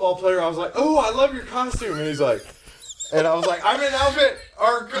some football player. I was like, "Oh, I love your costume," and he's like, and I was like, "I'm in an outfit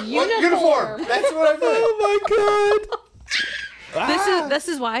or uniform." That's what I meant. Oh my god. This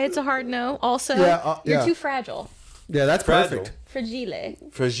is why it's a hard no. Also, you're too fragile. Yeah, that's perfect. Fragile.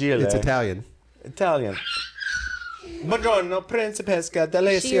 Fragile. It's Italian. Italian. Buongiorno, principesca,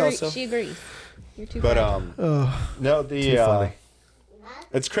 delicioso. She agrees. You're too But no, Too funny.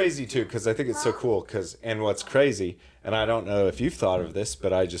 it's crazy too because I think it's so cool. And what's crazy, and I don't know if you've thought of this,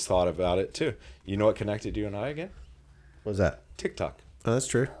 but I just thought about it too. You know what connected you and I again? What was that? TikTok. Oh, that's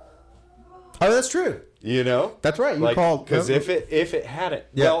true. Oh, that's true. You know, That's right. You called because if it hadn't,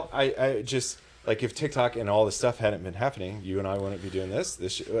 well, I just like if TikTok and all this stuff hadn't been happening, you and I wouldn't be doing this.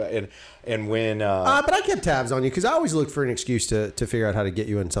 And when but I kept tabs on you because I always looked for an excuse to figure out how to get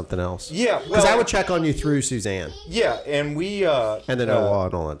you in something else. Yeah, because I would check on you through Suzanne. Yeah, and we and then OWA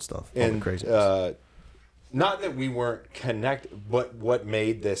and all that stuff. And crazy. Not that we weren't connected, but what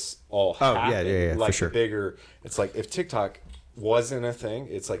made this all happen? Yeah, like for sure. Bigger. It's like if TikTok wasn't a thing,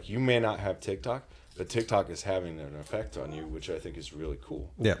 it's like you may not have TikTok, but TikTok is having an effect on you, which I think is really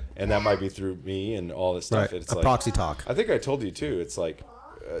cool. Yeah, and that might be through me and all this stuff. Right. It's a like proxy talk. I think I told you too. It's like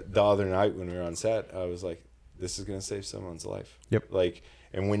the other night when we were on set, I was like, "This is gonna save someone's life." Yep. Like,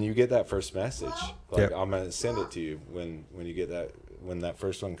 and when you get that first message, like Yep. I'm gonna send it to you when you get that when that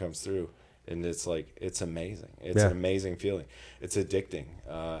first one comes through, and it's like it's amazing. It's an amazing feeling. It's addicting.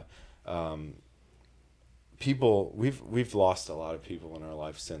 People, we've lost a lot of people in our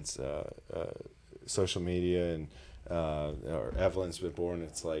life since social media and or Evelyn's been born.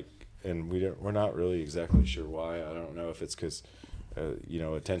 It's like, and we're not really exactly sure why. I don't know if it's because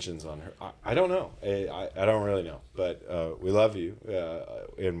attention's on her. I don't know. I don't really know. But we love you,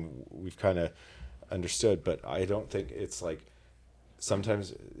 and we've kind of understood. But I don't think it's like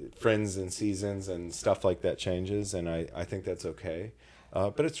sometimes friends and seasons and stuff like that changes, and I think that's okay.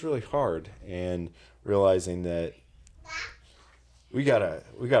 But it's really hard, and realizing that we got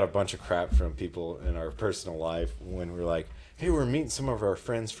a bunch of crap from people in our personal life when we're like, hey, we're meeting some of our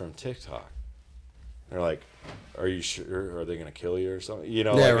friends from TikTok. They're like, are you sure? Are they going to kill you or something? You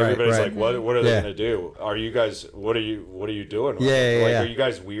know, yeah, like everybody's like, what are they Yeah. going to do? Are you guys, what are you doing? Yeah. Are you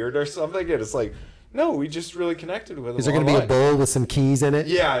guys weird or something? And it's like, no, we just really connected with them. Is there going to be a bowl with some keys in it?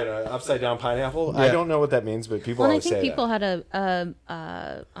 Yeah, an upside down pineapple. Yeah. I don't know what that means, but people always say that. I think people had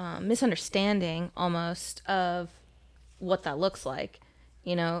a misunderstanding almost of what that looks like.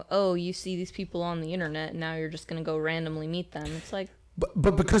 You know, oh, you see these people on the internet, and now you're just going to go randomly meet them. It's like,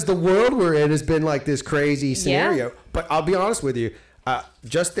 but because the world we're in has been like this crazy scenario. Yeah. But I'll be honest with you,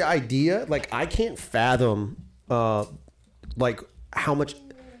 just the idea, like I can't fathom, like how much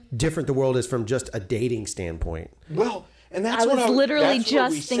different the world is from just a dating standpoint. Well, and that's I what was literally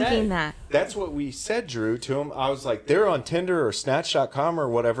just thinking said. that. That's what we said, Drew, to him. I was like, they're on Tinder or Snatch.com or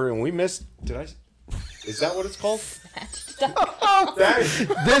whatever, and we missed. Is that what it's called?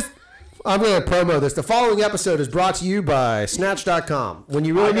 I'm going to promo this. The following episode is brought to you by Snatch.com. When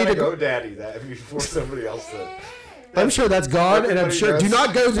you really need to go daddy that before somebody else does. I'm sure that's gone, and I'm Everybody sure. does. Do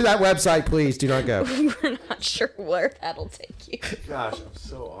not go to that website, please. Do not go. we're not sure where that'll take you. Gosh, I'm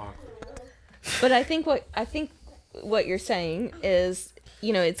so awkward. But I think what you're saying is,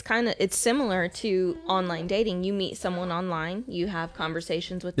 you know, it's similar to online dating. You meet someone online, you have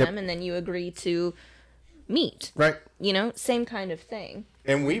conversations with them, and then you agree to meet. Right. You know, same kind of thing.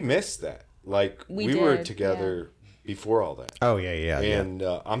 And we missed that. Like, we were together before all that. Oh, yeah. And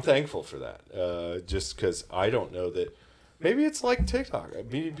I'm thankful for that. Just because I don't know that. Maybe it's like TikTok.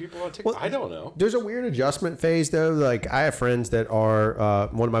 Meeting people on TikTok. Well, I don't know. There's a weird adjustment phase, though. Like, I have friends that are,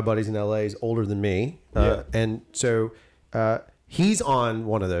 one of my buddies in LA is older than me. And so he's on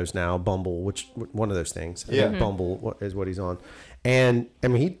one of those now, Bumble, which one of those things. I think Bumble is what he's on. And, I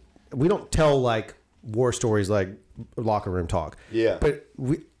mean, we don't tell, like, war stories like locker room talk. Yeah. But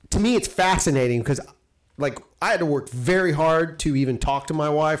to me, it's fascinating because, like, I had to work very hard to even talk to my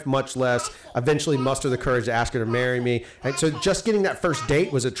wife, much less eventually muster the courage to ask her to marry me. And so just getting that first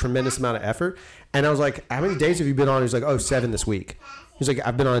date was a tremendous amount of effort. And I was like, how many days have you been on? He's like, 7 this week. He's like,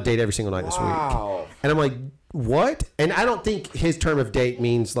 I've been on a date every single night this week. And I'm like, what? And I don't think his term of date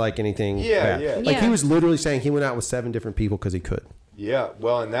means like anything bad. Like he was literally saying he went out with 7 different people because he could. Yeah,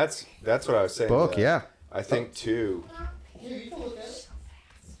 well, and that's what I was saying. Book, yeah. I think too.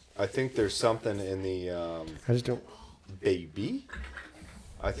 I think there's something in the I just don't. baby.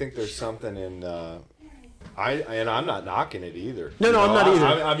 I think there's something in. I'm not knocking it either. No, I'm not either.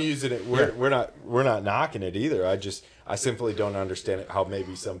 I'm using it. We're not knocking it either. I simply don't understand it. How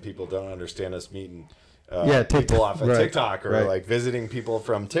maybe some people don't understand us meeting people off of TikTok or like visiting people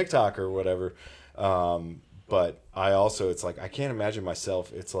from TikTok or whatever. But I also, it's like I can't imagine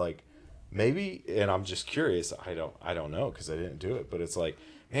myself. It's like maybe, and I'm just curious. I don't know because I didn't do it. But it's like,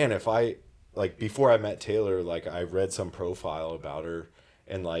 man, if I like before I met Taylor, like I read some profile about her.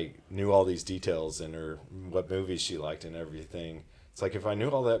 And like knew all these details and her what movies she liked and everything. It's like if I knew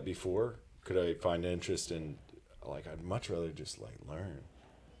all that before, could I find interest in like I'd much rather just like learn.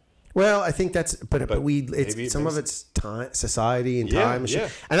 Well, I think that's but it's some of it's time, society, and time,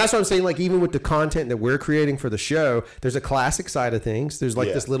 and that's what I'm saying. Like even with the content that we're creating for the show, there's a classic side of things. There's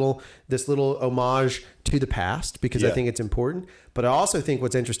like this little homage to the past because I think it's important. But I also think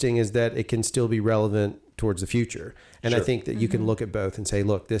what's interesting is that it can still be relevant towards the future, and I think that you can look at both and say,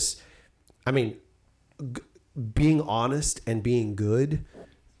 look, this. I mean, being honest and being good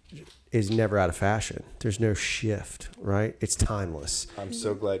is never out of fashion. There's no shift, right? It's timeless. I'm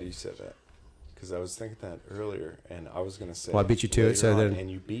so glad you said that because I was thinking that earlier, and I was going to say. Well, I beat you to it, so then.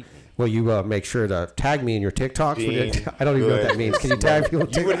 And you beat me. Well, you make sure to tag me in your TikToks. I don't even know what that means. Can you tag people?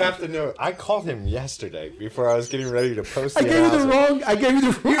 You would have to know. I called him yesterday before I was getting ready to post. I gave you the wrong.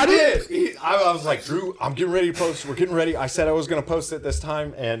 You did. I was like, Drew, I'm getting ready to post. We're getting ready. I said I was going to post it this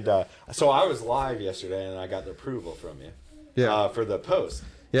time, and so I was live yesterday, and I got the approval from you. For the post.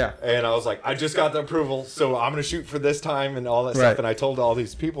 Yeah. And I was like, I just got the approval, so I'm going to shoot for this time and all that stuff. And I told all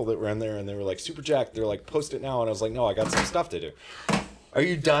these people that were in there, and they were like, super jacked. They're like, post it now. And I was like, no, I got some stuff to do. Are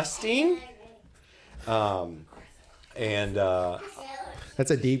you dusting? That's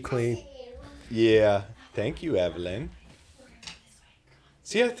a deep clean. Yeah. Thank you, Evelyn.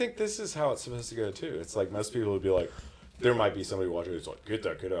 See, I think this is how it's supposed to go, too. It's like most people would be like, there might be somebody watching who's like, get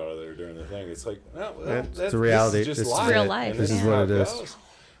that kid out of there during the thing. It's like, no, that's the reality. This is just life. Real life. This is what it is. Goes.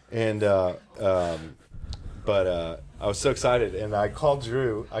 And but I was so excited, and I called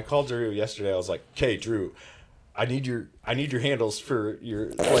Drew yesterday. I was like, "Okay, Drew, I need your handles for your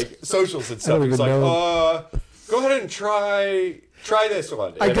like socials and stuff." He's like, "Go ahead and try this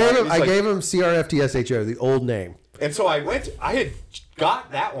one." I gave him CRFTSHO, the old name. And so I had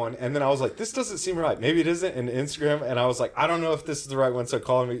got that one, and then I was like, this doesn't seem right. Maybe it isn't in Instagram. And I was like, I don't know if this is the right one. So I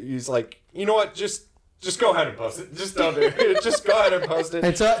called him. He's like, you know what? Just go ahead and post it. Just don't do it. Just go ahead and post it.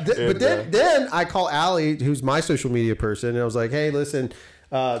 And so, then I call Allie, who's my social media person, and I was like, hey, listen,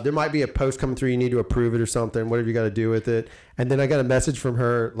 there might be a post coming through. You need to approve it or something. Whatever you got to do with it. And then I got a message from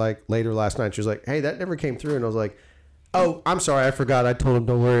her like later last night. She was like, hey, that never came through. And I was like, oh, I'm sorry. I forgot. I told him,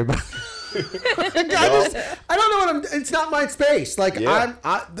 don't worry about it. I don't know it's not my space. Like I'm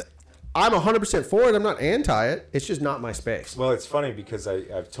 100% for it. I'm not anti it. It's just not my space. Well, it's funny because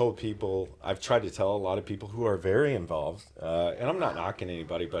I've told people, I've tried to tell a lot of people who are very involved, and I'm not knocking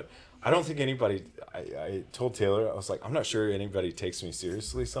anybody, but I don't think anybody, I told Taylor, I was like, I'm not sure anybody takes me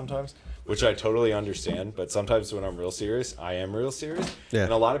seriously sometimes, which I totally understand, but sometimes when I'm real serious, I am real serious. Yeah.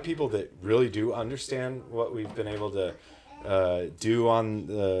 And a lot of people that really do understand what we've been able to do on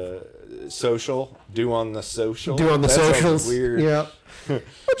the socials. Weird. Yeah.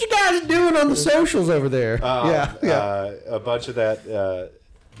 What you guys doing on the socials over there? A bunch of that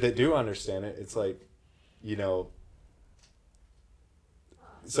do understand it. It's like, you know,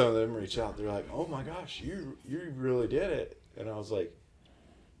 some of them reach out. They're like, "Oh my gosh, you really did it," and I was like,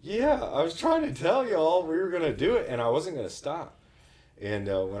 "Yeah, I was trying to tell y'all we were gonna do it, and I wasn't gonna stop." And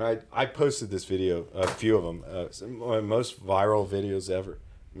when I posted this video, a few of them, some of my most viral videos ever,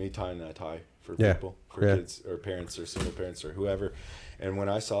 me tying that tie for people, for kids or parents or single parents or whoever. And when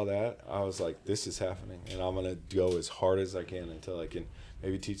I saw that, I was like, this is happening. And I'm going to go as hard as I can until I can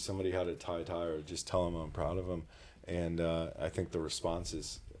maybe teach somebody how to tie a tie or just tell them I'm proud of them. And I think the response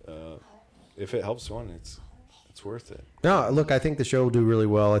is, if it helps one, it's worth it. No, look, I think the show will do really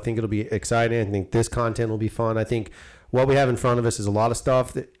well. I think it'll be exciting. I think this content will be fun. I think what we have in front of us is a lot of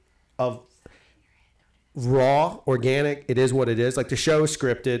stuff of raw, organic. It is what it is. Like the show is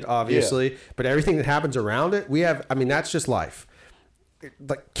scripted, obviously, but everything that happens around it, that's just life.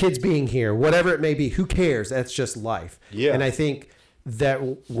 Like kids being here, whatever it may be, who cares? That's just life. Yeah. And I think that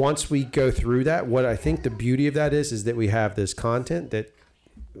once we go through that, what I think the beauty of that is that we have this content that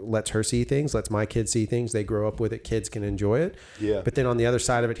lets her see things, lets my kids see things. They grow up with it. Kids can enjoy it. Yeah. But then on the other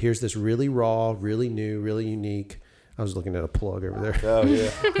side of it, here's this really raw, really new, really unique. I was looking at a plug over there. Oh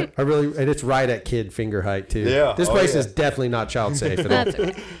yeah. And it's right at kid finger height too. Yeah. This place is definitely not child safe at all.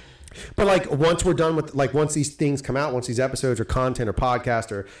 Okay. But like once we're done with once these things come out, once these episodes or content or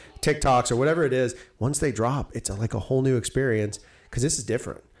podcast or TikToks or whatever it is, once they drop, it's like a whole new experience because this is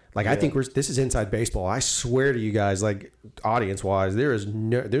different. Like I think this is inside baseball. I swear to you guys, like audience wise, there's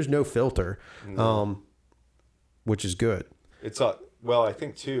no filter, which is good. It's well, I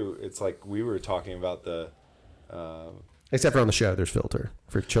think too. It's like we were talking about the. Except for on the show, there's filter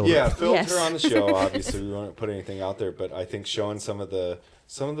for children. Yeah, filter on the show. Obviously, we won't put anything out there, but I think showing some of the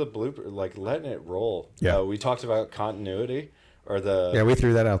blooper, like letting it roll. Yeah, we talked about continuity or we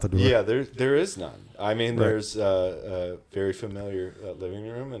threw that out the door. Yeah, there is none. I mean, there's a very familiar living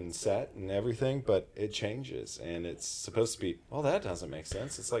room and set and everything, but it changes, and it's supposed to be. Well, that doesn't make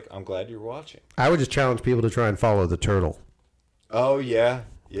sense. It's like I'm glad you're watching. I would just challenge people to try and follow the turtle. Oh yeah.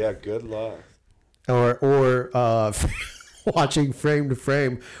 Good luck. Or watching frame to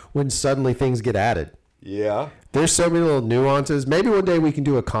frame when suddenly things get added. Yeah. There's so many little nuances. Maybe one day we can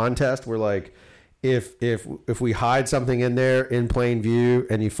do a contest where like if we hide something in there in plain view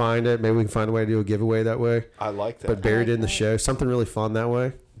and you find it, maybe we can find a way to do a giveaway that way. I like that. But buried in the show. Something really fun that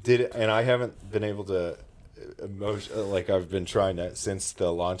way. And I haven't been able to I've been trying to since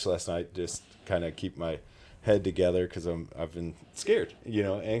the launch last night just kind of keep my head together because I've been scared,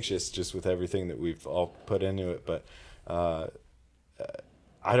 anxious just with everything that we've all put into it. But I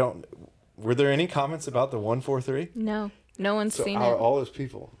don't. Were there any comments about the 143? No one's seen it. All those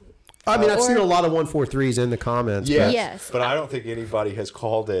people. I mean, I've seen a lot of 143s in the comments. Yes, but I don't think anybody has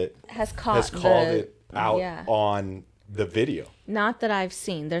called it. Has called it out on the video. Not that I've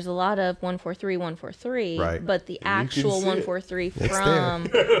seen. There's a lot of 143, right? But the actual 143 from.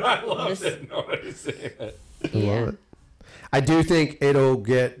 I love it. Noticing it. I love it. I do think it'll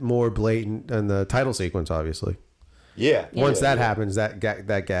get more blatant in the title sequence, obviously. Yeah. Once that happens, that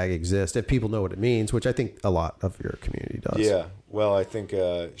gag exists. If people know what it means, which I think a lot of your community does. Yeah. Well, I think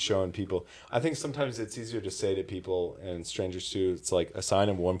showing people, I think sometimes it's easier to say to people and strangers too, it's like assign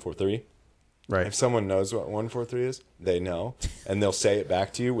them 143. Right. If someone knows what 143 is, they know, and they'll say it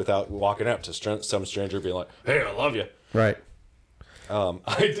back to you without walking up to some stranger being like, "Hey, I love you." Right.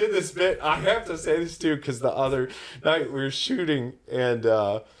 I did this bit. I have to say this too because the other night we were shooting, and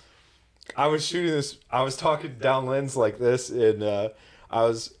I was shooting this. I was talking down lens like this, and I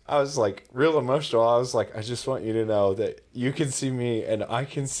was like real emotional. I was like, I just want you to know that you can see me and I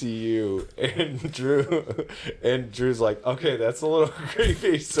can see you. And Drew's like, okay, that's a little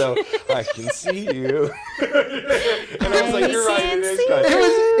creepy. So I can see you. And I was like, you're right. It is kind of.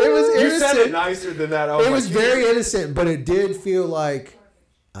 It was innocent. You said it nicer than that. It was very innocent, but it did feel like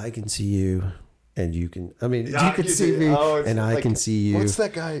I can see you. And you can, you can see me, and I can see you. What's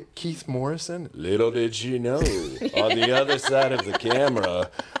that guy, Keith Morrison? Little did you know, on the other side of the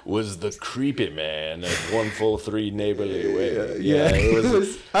camera was the creepy man at 143 Neighborly Way. It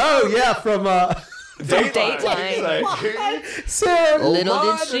was. From Dateline. Sarah, little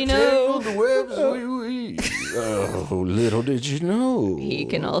did she know. Little did you know. He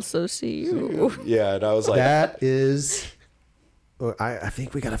can also see you. Yeah, and I was like, that is. I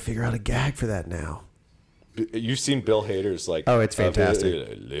think we got to figure out a gag for that now. You've seen Bill Hader's like. Oh, it's fantastic.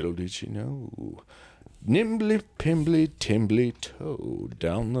 Little did she know. Nimbly, pimbly, timbly toe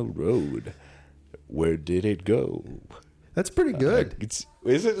down the road. Where did it go? That's pretty good.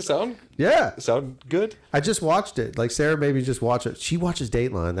 Is it sound? Yeah. Sound good? I just watched it. Like Sarah maybe just watch it. She watches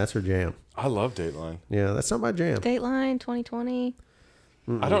Dateline. That's her jam. I love Dateline. Yeah, that's not my jam. Dateline 2020.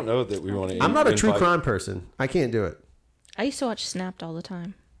 I don't know that we want to. I'm not a true crime person. I can't do it. I used to watch Snapped all the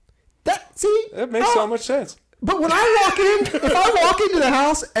time. That makes so much sense. But when I walk in, if I walk into the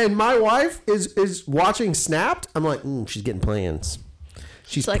house and my wife is watching Snapped, I'm like, she's getting plans.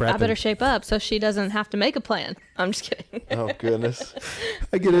 She's like, prepping. I better shape up so she doesn't have to make a plan. I'm just kidding. Oh, goodness.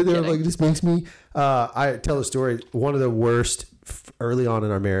 I get in there, I'm like, this makes me... I tell a story. One of the worst early on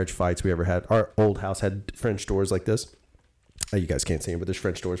in our marriage fights we ever had. Our old house had French doors like this. You guys can't see them, but there's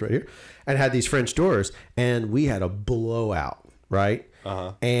French doors right here. And had these French doors, and we had a blowout, right?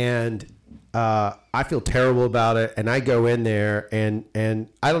 Uh-huh. And I feel terrible about it, and I go in there, and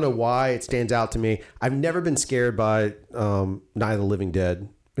I don't know why it stands out to me. I've never been scared by Night of the Living Dead.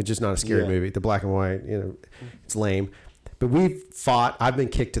 It's just not a scary movie. The black and white, it's lame. But we've fought. I've been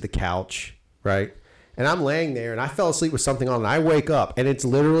kicked to the couch, right? And I'm laying there, and I fell asleep with something on, and I wake up, and it's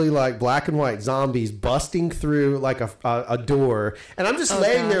literally like black and white zombies busting through like a door, and I'm just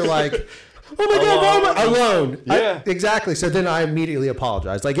laying there like, oh my God, alone. Yeah, exactly. So then I immediately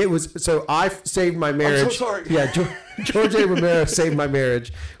apologized. Like it was, so I saved my marriage. I'm so sorry. Yeah, George A. Romero saved my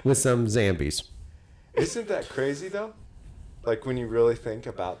marriage with some zombies. Isn't that crazy though? Like when you really think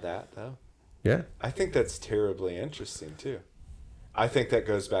about that though. Yeah. I think that's terribly interesting too. I think that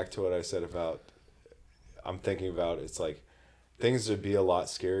goes back to what I said about. I'm thinking about it's like things would be a lot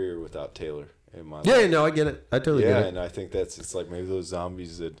scarier without Taylor in my Yeah, life. no, I get it. I totally get it. And I think it's like maybe those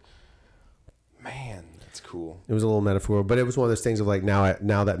zombies that, man, that's cool. It was a little metaphor, but it was one of those things of like now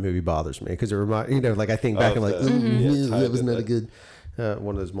that movie bothers me because it reminds like I think back and like that was not a good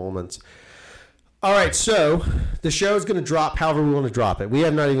one of those moments. All right, so the show is going to drop however we want to drop it. We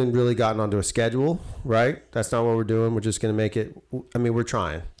have not even really gotten onto a schedule, right? That's not what we're doing. We're just going to make it. I mean, we're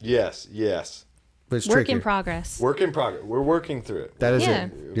trying. Yes. But it's Work tricky. in progress. Work in progress. We're working through it. That is Yeah.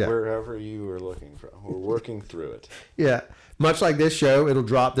 it. Yeah. Wherever you are looking from, we're working through it. Yeah. Much like this show, it'll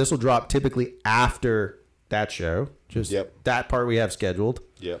drop. This will drop typically after that show. Just that part we have scheduled.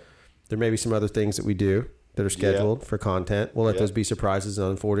 Yep. There may be some other things that we do that are scheduled for content. We'll let those be surprises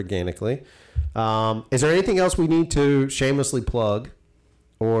and unfold organically. Is there anything else we need to shamelessly plug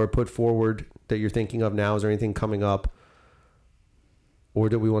or put forward that you're thinking of now? Is there anything coming up or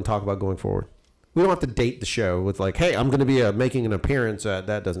that we want to talk about going forward? We don't have to date the show with like, hey, I'm going to be making an appearance.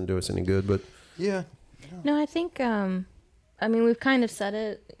 That doesn't do us any good, but No, I think, I mean, we've kind of said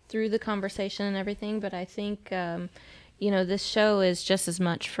it through the conversation and everything, but I think, this show is just as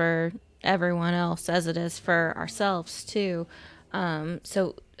much for everyone else as it is for ourselves too.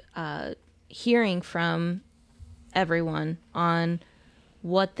 So hearing from everyone on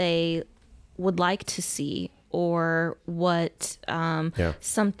what they would like to see or what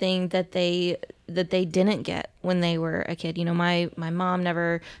something that they didn't get when they were a kid. My mom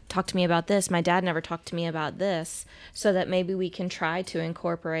never talked to me about this. My dad never talked to me about this, so that maybe we can try to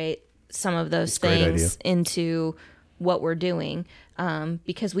incorporate some of those things into what we're doing,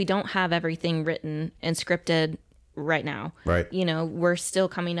 because we don't have everything written and scripted right now. Right. We're still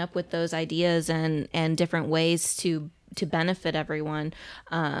coming up with those ideas and different ways to benefit everyone.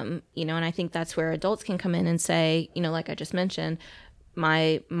 And I think that's where adults can come in and say, like I just mentioned,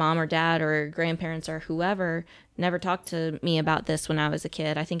 my mom or dad or grandparents or whoever never talked to me about this when I was a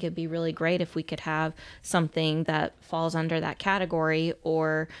kid. I think it'd be really great if we could have something that falls under that category,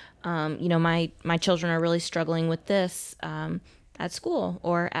 or, my children are really struggling with this, at school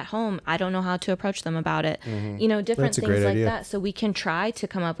or at home. I don't know how to approach them about it. Different things like that. So we can try to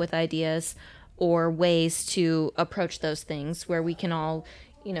come up with ideas or ways to approach those things where we can all,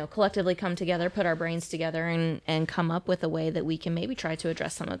 collectively come together, put our brains together and come up with a way that we can maybe try to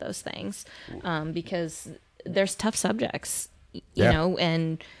address some of those things. Because there's tough subjects, you know,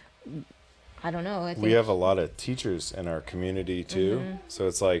 and I don't know. I think we have a lot of teachers in our community too. So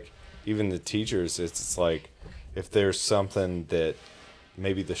it's like, even the teachers, it's like, if there's something that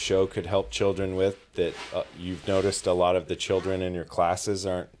maybe the show could help children with that you've noticed a lot of the children in your classes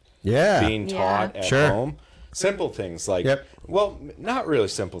aren't being taught at home. Simple things like, well, not really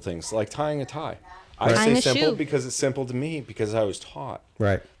simple things like tying a tie. I say simple because it's simple to me because I was taught.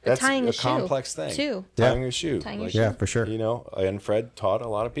 Right. That's tying a complex thing. Tying a shoe. Yeah, for sure. And Fred taught a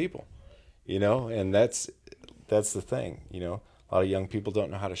lot of people, and that's the thing, a lot of young people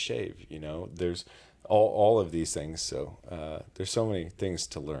don't know how to shave, there's all of these things. So there's so many things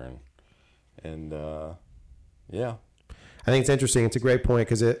to learn. And I think it's interesting. It's a great point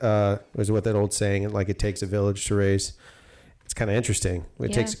because it was what that old saying, like it takes a village to raise. It's kind of interesting.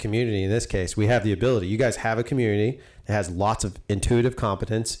 It takes a community. In this case, we have the ability. You guys have a community that has lots of intuitive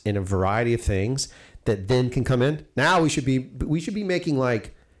competence in a variety of things that then can come in. Now we should be making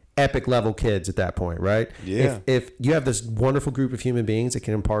like epic level kids at that point, right? Yeah. If you have this wonderful group of human beings that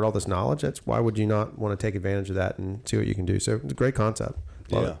can impart all this knowledge, why would you not want to take advantage of that and see what you can do? So it's a great concept.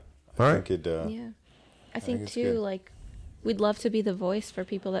 Love it. All right. I think too, like, we'd love to be the voice for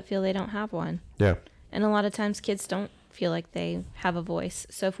people that feel they don't have one. Yeah. And a lot of times kids don't feel like they have a voice.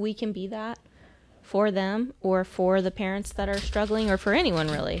 So if we can be that for them or for the parents that are struggling or for anyone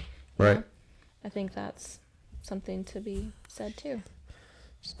really, right? I think that's something to be said too.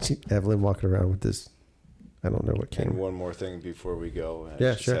 See Evelyn walking around with this. I don't know what came. And one more thing before we go. I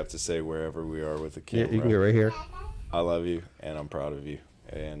just have to say, wherever we are with the camera, you can go right here. I love you and I'm proud of you.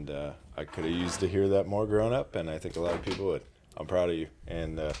 And I could have used to hear that more growing up, and I think a lot of people would. I'm proud of you.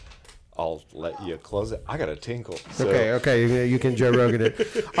 And I'll let you close it. I got a tinkle. So. Okay. You can Joe Rogan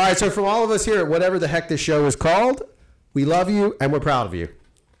it. All right. So from all of us here at whatever the heck this show is called, we love you and we're proud of you.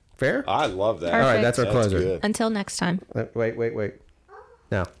 Fair? I love that. Perfect. All right. That's our closer. Good. Until next time. Wait.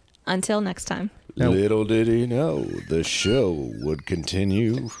 Now. Until next time. Little did he know the show would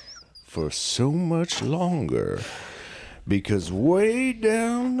continue for so much longer. Because way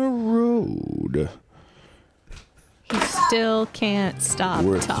down the road, he still can't stop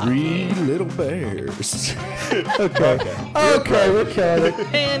we're talking. 3 little bears. Okay, we're killing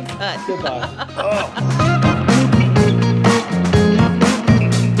it. And cut. Goodbye.